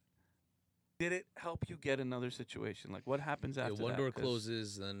 But did it help you get another situation? Like, what happens after that? One door 'Cause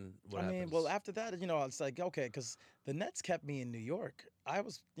closes, then what I mean, happens? well, after that, it's like okay, because the Nets kept me in New York. I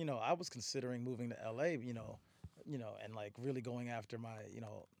was considering moving to LA, and like really going after my,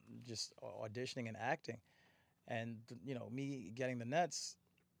 just auditioning and acting, and me getting the Nets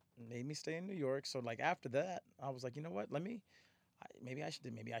made me stay in New York. So like after that, I was like, you know what? Maybe I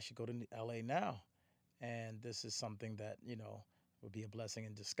should go to LA now, and this is something that would be a blessing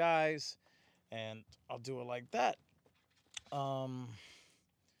in disguise, and I'll do it like that. Um,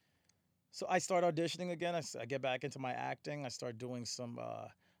 So I start auditioning again. I get back into my acting. I start doing some.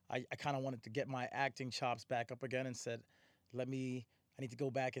 I kind of wanted to get my acting chops back up again, and said, "Let me. I need to go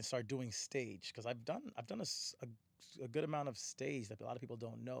back and start doing stage because I've done a good amount of stage that a lot of people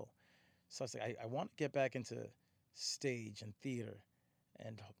don't know. So I was like, I want to get back into stage and theater,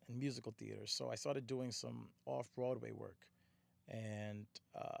 and musical theater. So I started doing some off Broadway work, and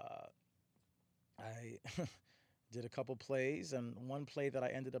I did a couple plays, and one play that I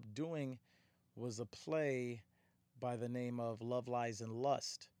ended up doing was a play by the name of Love, Lies, and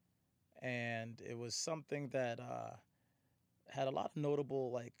Lust. And it was something that had a lot of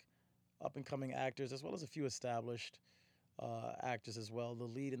notable, like, up and coming actors, as well as a few established actors as well. The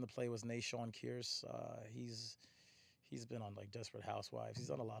lead in the play was Nashawn Kearse. He's been on like Desperate Housewives. He's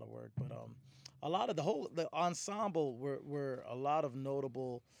done a lot of work, but a lot of the ensemble were a lot of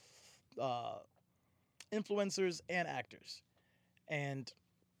notable uh, influencers and actors. And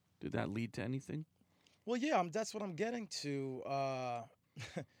did that lead to anything? well, yeah, that's what I'm getting to.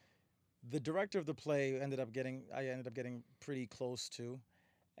 The director of the play I ended up getting pretty close to,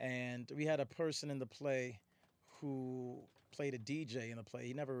 and we had a person in the play who played a DJ in the play.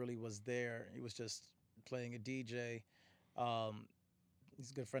 He never really was there. He was just playing a DJ. Um, he's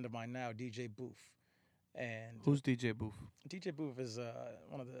a good friend of mine now, DJ Booth. And Who's DJ Booth? DJ Booth is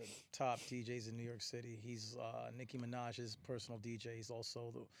one of the top DJs in New York City. He's Nicki Minaj's personal DJ. He's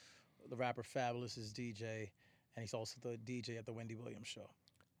also the rapper Fabulous's DJ, and he's also the DJ at the Wendy Williams show.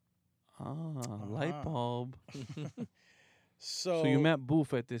 Light bulb. So So you met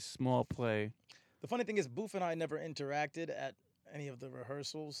Booth at this small play. the funny thing is, Booth and I never interacted at any of the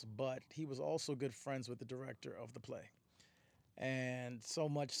rehearsals, but he was also good friends with the director of the play. And so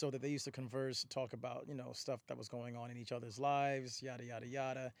much so that they used to converse, talk about, stuff that was going on in each other's lives, yada, yada,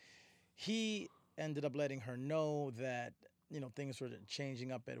 yada. He ended up letting her know that, things were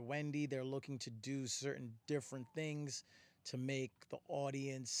changing up at Wendy. They're looking to do certain different things to make the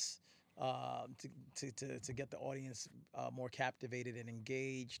audience, to get the audience more captivated and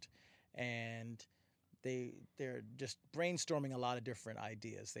engaged. And they're just brainstorming a lot of different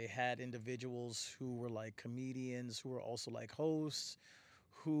ideas. They had individuals who were like comedians, who were also like hosts,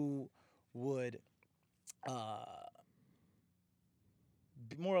 who would uh,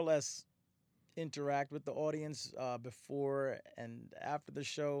 more or less interact with the audience before and after the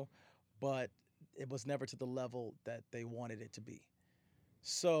show, but it was never to the level that they wanted it to be.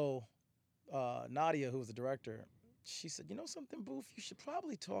 So Nadia, who was the director, she said, you know something, Booth, you should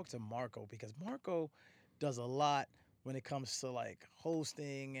probably talk to Marco because Marco does a lot when it comes to like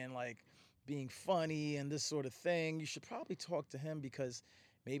hosting and like being funny and this sort of thing. You should probably talk to him because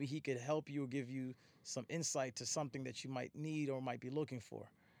maybe he could help you or give you some insight to something that you might need or might be looking for.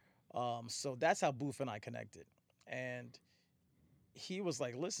 So that's how Booth and I connected. And he was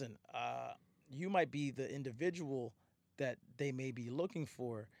like, listen, you might be the individual that they may be looking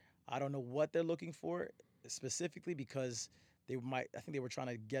for. I don't know what they're looking for specifically because I think they were trying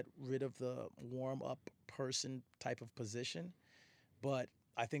to get rid of the warm up person type of position. But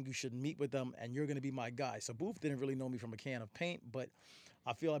I think you should meet with them and you're going to be my guy. So Booth didn't really know me from a can of paint, but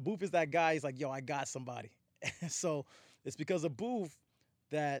I feel like Booth is that guy. He's like, yo, I got somebody. So it's because of Booth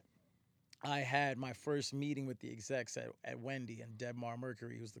that I had my first meeting with the execs at Wendy and Debmar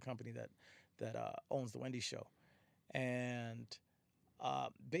Mercury, who's the company that owns the Wendy show. And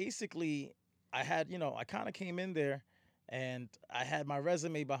basically, I kind of came in there and I had my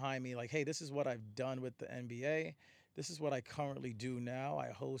resume behind me like, hey, this is what I've done with the NBA. This is what I currently do now. I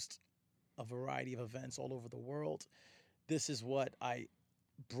host a variety of events all over the world. This is what I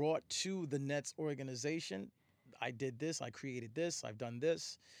brought to the Nets organization. I did this. I created this. I've done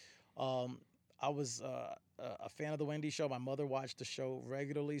this. Um, I was a fan of the Wendy show. My mother watched the show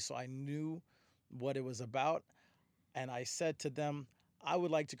regularly, so I knew what it was about. And I said to them, I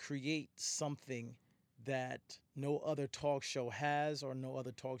would like to create something that no other talk show has or no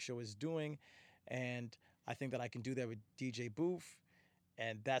other talk show is doing. And I think that I can do that with DJ Booth.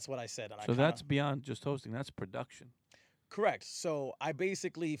 And that's what I said. And So that's beyond just hosting. That's production. correct. So I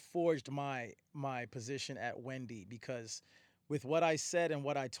basically forged my position at Wendy because with what I said and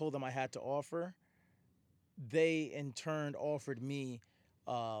what I told them I had to offer, they in turn offered me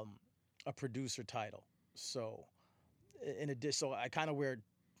a producer title. So in addition, so I kind of wear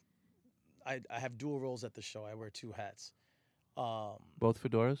I have dual roles at the show. I wear two hats. Both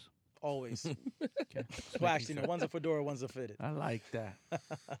fedoras? Always. Okay. Well, actually, no. One's a fedora, one's a fitted. I like that.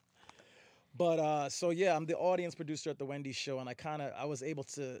 But so yeah, I'm the audience producer at the Wendy show, and I was able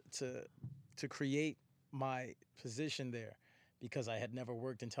to create my position there because I had never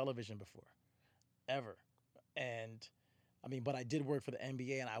worked in television before, ever, and I mean, but I did work for the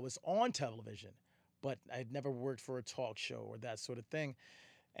NBA, and I was on television, but I had never worked for a talk show or that sort of thing,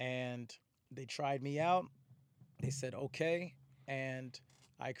 and they tried me out. They said okay, and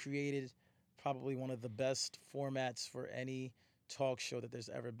I created probably one of the best formats for any talk show that there's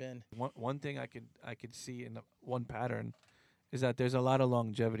ever been. One thing I could see in one pattern is that there's a lot of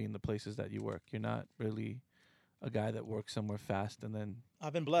longevity in the places that you work. You're not really a guy that works somewhere fast and then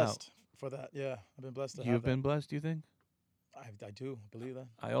I've been blessed for that. Yeah, I've been blessed to have you've that. been blessed. Do you think? I do believe that.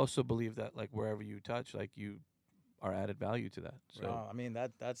 I also believe that like wherever you touch, like you are added value to that. So I mean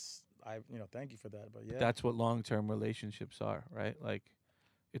that's thank you for that. But yeah, that's what long-term relationships are, right? Like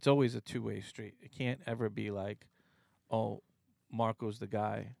it's always a two-way street. It can't ever be like, oh, Marco's the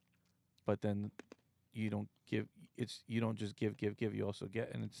guy, but then you don't give. You don't just give. You also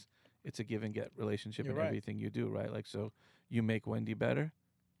get, and it's a give and get relationship You're in right. everything you do, right? Like so, you make Wendy better,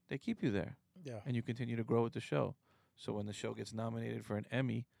 they keep you there, yeah. and you continue to grow with the show. So when the show gets nominated for an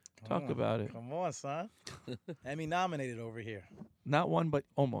Emmy, talk Come on. about it. Come on, son. Emmy nominated over here. Not one, but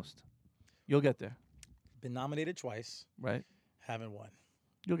almost. You'll get there, Been nominated twice. right? Haven't won.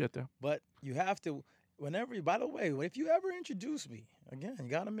 You'll get there. But you have to. By the way, if you ever introduce me again, you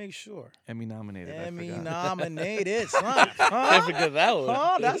got to make sure. Emmy nominated. Emmy I forgot. nominated, son. Can't forget that one.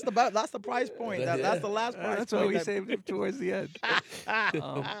 Huh? That's the price point. That's the last price That's point. why we that- saved it towards the end.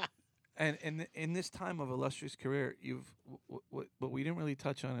 And in this time of illustrious career, you've what we didn't really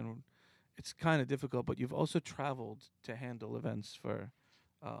touch on, and it's kind of difficult, but you've also traveled to handle events for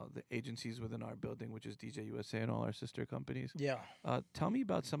the agencies within our building, which is DJ USA and all our sister companies. Yeah. Tell me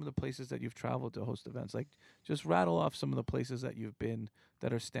about some of the places that you've traveled to host events. Like, just rattle off some of the places that you've been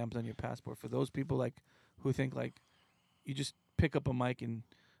that are stamped on your passport. For those people like who think like you just pick up a mic and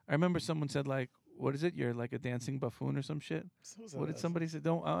I remember someone said like, what is it? You're like a dancing buffoon or some shit. What did somebody say?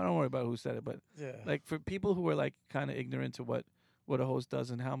 Don't worry about who said it, but Yeah. like for people who are like kind of ignorant to what a host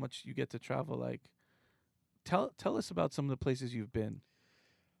does and how much you get to travel, like tell us about some of the places you've been.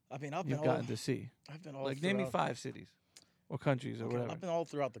 I mean, I've You've been all, gotten to see. I've been all Like name me throughout- 5 cities or countries or Okay, whatever. I've been all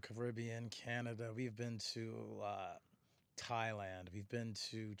throughout the Caribbean, Canada. We've been to Thailand. We've been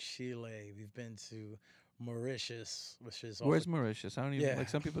to Chile. We've been to Mauritius, which is Where's Mauritius? I don't even Yeah. like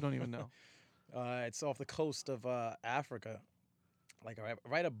some people don't even know. it's off the coast of Africa, like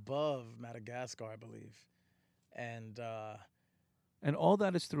right above Madagascar, I believe. And And all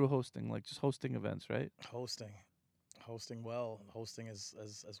that is through hosting, like just hosting events, right? hosting well, hosting as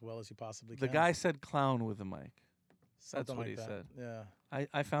well as you possibly The can. guy said clown with a mic. Something what like he that. said. Yeah.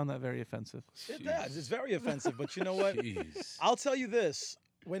 I found that very offensive. It's very offensive. But you know what? Jeez. I'll tell you this.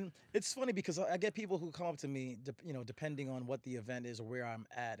 When it's funny because I get people who come up to me, depending on what the event is or where I'm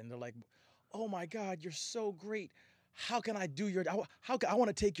at, and they're like, "Oh my God, you're so great. How can I do your? How can I want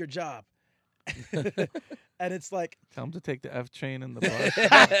to take your job?" And it's like, Tell him to take the F train and the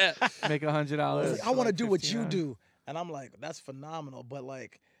bus. Make $100. I want to do what 15 you hours. do, and I'm like, that's phenomenal. But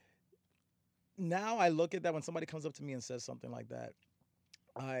like now, I look at that when somebody comes up to me and says something like that,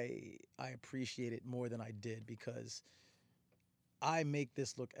 I appreciate it more than I did because I make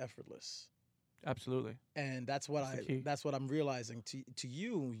this look effortless. Absolutely. And that's what That's the key. that's what I'm realizing. To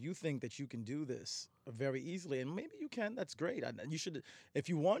you, you think that you can do this very easily, and maybe you can. That's great. You should, if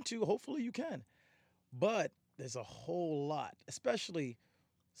you want to. Hopefully, you can. But there's a whole lot, especially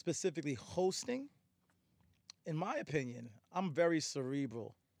specifically hosting. In my opinion, I'm very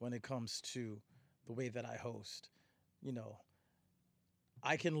cerebral when it comes to the way that I host. You know,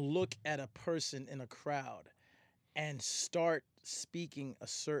 I can look at a person in a crowd and start speaking a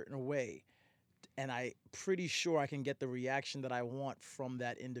certain way, and I pretty sure I can get the reaction that I want from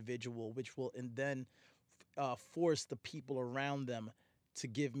that individual, which will and then force the people around them to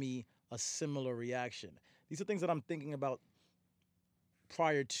give me a similar reaction. These are things that I'm thinking about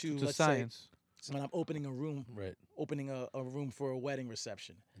prior to, It's a let's science. say, when I'm opening a room, Right. opening a room for a wedding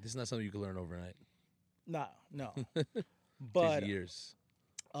reception. This is not something you can learn overnight. Nah, no. Takes But years.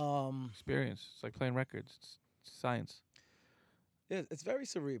 Experience. It's like playing records. It's science. it's very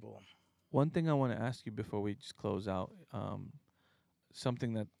cerebral. One thing I want to ask you before we just close out,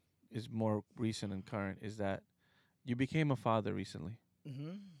 something that is more recent and current is that you became a father recently,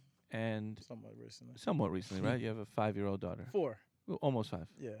 Mm-hmm. and Somewhat recently. right? You have a 5-year-old daughter, 4. Well, almost 5,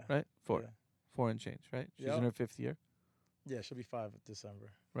 Yeah. right? 4, Yeah. 4 and change, right? She's Yep. in her 5th year, Yeah, she'll be 5 in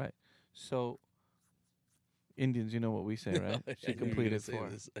December. right? So Indians, you know what we say, right? I She knew you were gonna completed say 4.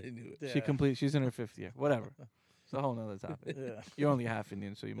 this. I knew it. Yeah. She's in her 5th year. Whatever. It's a whole nother topic. Yeah. You're only half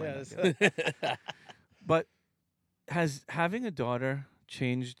Indian, so you might Yeah, not that's- get it. But has having a daughter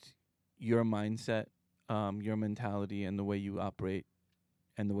changed your mindset, your mentality, and the way you operate,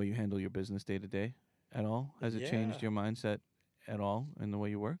 and the way you handle your business day to day at all? Has it changed Yeah. your mindset at all in the way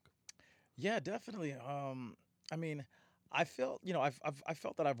you work? Yeah, definitely. I mean, I felt, I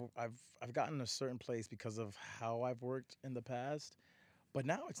felt that I've gotten a certain place because of how I've worked in the past, but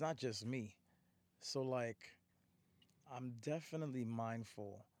now it's not just me. So like, I'm definitely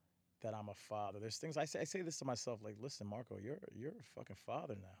mindful that I'm a father. There's things I say this to myself, like, listen, Marco, you're a fucking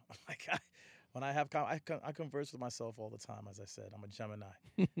father now. Like when I have I converse with myself all the time. As I said, I'm a Gemini,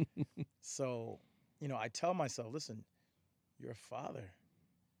 so I tell myself, listen, you're a father.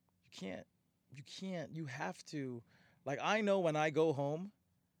 You have to, like, I know when I go home,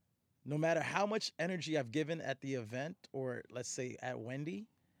 no matter how much energy I've given at the event or let's say at Wendy,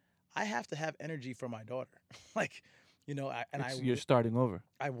 I have to have energy for my daughter. Like, You're starting over,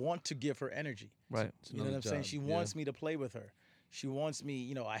 I want to give her energy. right? It's You know what another I'm saying? job, She yeah. wants me to play with her. She wants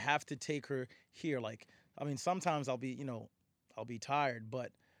me, I have to take her here. Like, I mean, sometimes I'll be tired,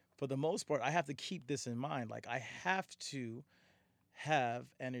 but for the most part, I have to keep this in mind. Like, I have to have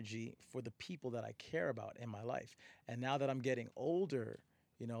energy for the people that I care about in my life. And now that I'm getting older,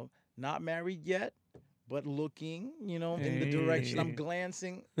 not married yet, but looking, in the direction I'm Hey.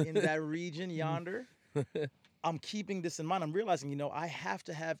 glancing in that region yonder, I'm keeping this in mind. I'm realizing, I have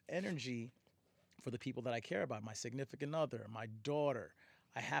to have energy for the people that I care about, my significant other, my daughter.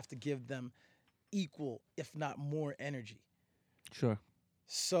 I have to give them equal, if not more, energy. Sure,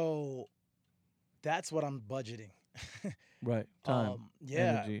 So that's what I'm budgeting. right. Time,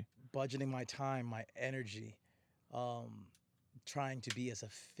 Yeah, energy. budgeting my time, my energy, trying to be as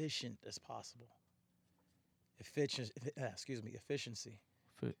efficient as possible. Efficiency.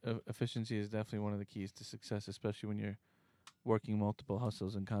 Efficiency is definitely one of the keys to success, especially when you're working multiple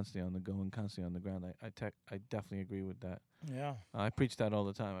hustles and constantly on the go and constantly on the ground. I definitely agree with that. Yeah. I preach that all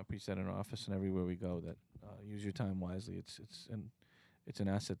the time. I preach that in our office and everywhere we go. That use your time wisely. It's an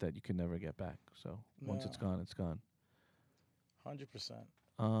asset that you can never get back. So once it's Yeah. gone, it's gone. 100%.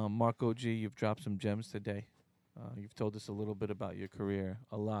 Marco G, you've dropped some gems today. You've told us a little bit about your career.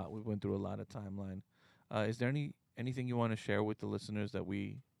 A lot. We went through a lot of timeline. Is there anything you want to share with the listeners that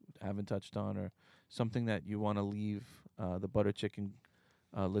we haven't touched on, or something that you want to leave the Butter Chicken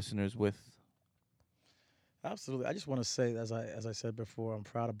listeners with? Absolutely. I just want to say, as I said before, I'm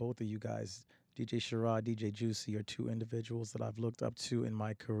proud of both of you guys. DJ Sharad, DJ Juicy are two individuals that I've looked up to in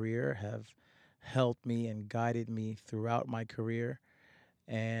my career, have helped me and guided me throughout my career.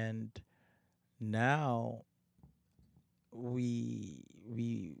 And now we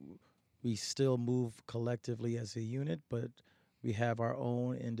We still move collectively as a unit, but we have our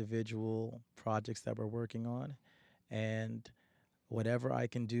own individual projects that we're working on. And whatever I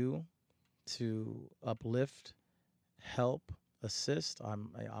can do to uplift, help, assist,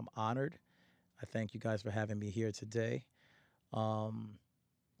 I'm honored. I thank you guys for having me here today. Um,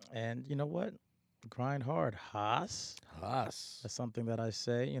 and you know what? Grind hard, Haas. Haas. That's something that I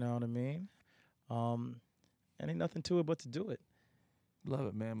say. You know what I mean? Um, and ain't nothing to it but to do it. Love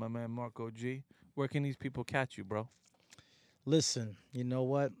it, man. My man Marco G. Where can these people catch you, bro? Listen, you know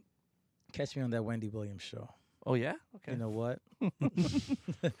what? Catch me on that Wendy Williams show. Oh yeah. Okay. You know what?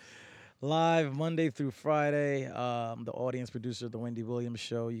 Live Monday through Friday. The audience producer of the Wendy Williams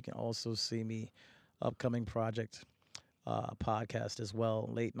show. You can also see me upcoming project podcast as well.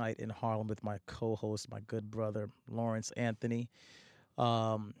 Late Night in Harlem with my co-host, my good brother Lawrence Anthony.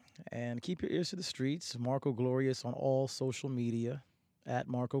 Um, and keep your ears to the streets. Marco Glorious on all social media at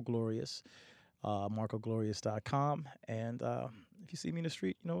Marco Glorious. MarcoGlorious.com. And if you see me in the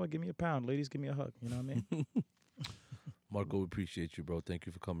street, you know what? Give me a pound. Ladies, give me a hug. You know what I mean? Marco, we appreciate you, bro. Thank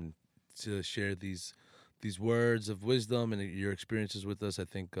you for coming to share these words of wisdom and your experiences with us. I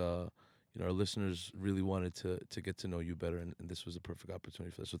think our listeners really wanted to get to know you better, and this was a perfect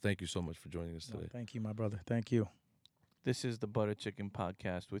opportunity for that. So thank you so much for joining us today. Thank you, my brother. Thank you. This is the Butter Chicken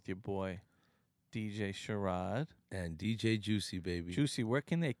Podcast with your boy, DJ Sharad. And DJ Juicy, baby. Juicy, where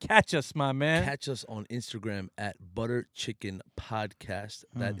can they catch us, my man? Catch us on Instagram at Butter Chicken Podcast.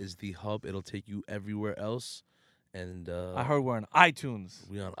 That is the hub. It'll take you everywhere else. And I heard we're on iTunes.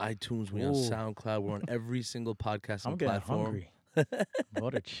 We're on iTunes. We're on SoundCloud. We're on every single podcasting I'm getting platform. hungry.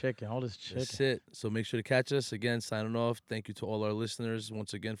 Butter chicken, all this chicken. That's it. So make sure to catch us. Again, signing off. Thank you to all our listeners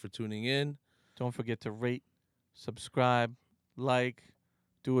once again for tuning in. Don't forget to rate, subscribe, like,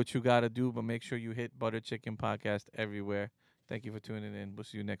 do what you got to do, but make sure you hit Butter Chicken Podcast everywhere. Thank you for tuning in. We'll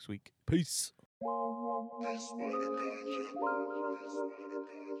see you next week. Peace.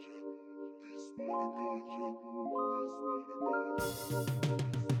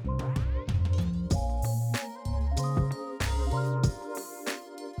 Peace,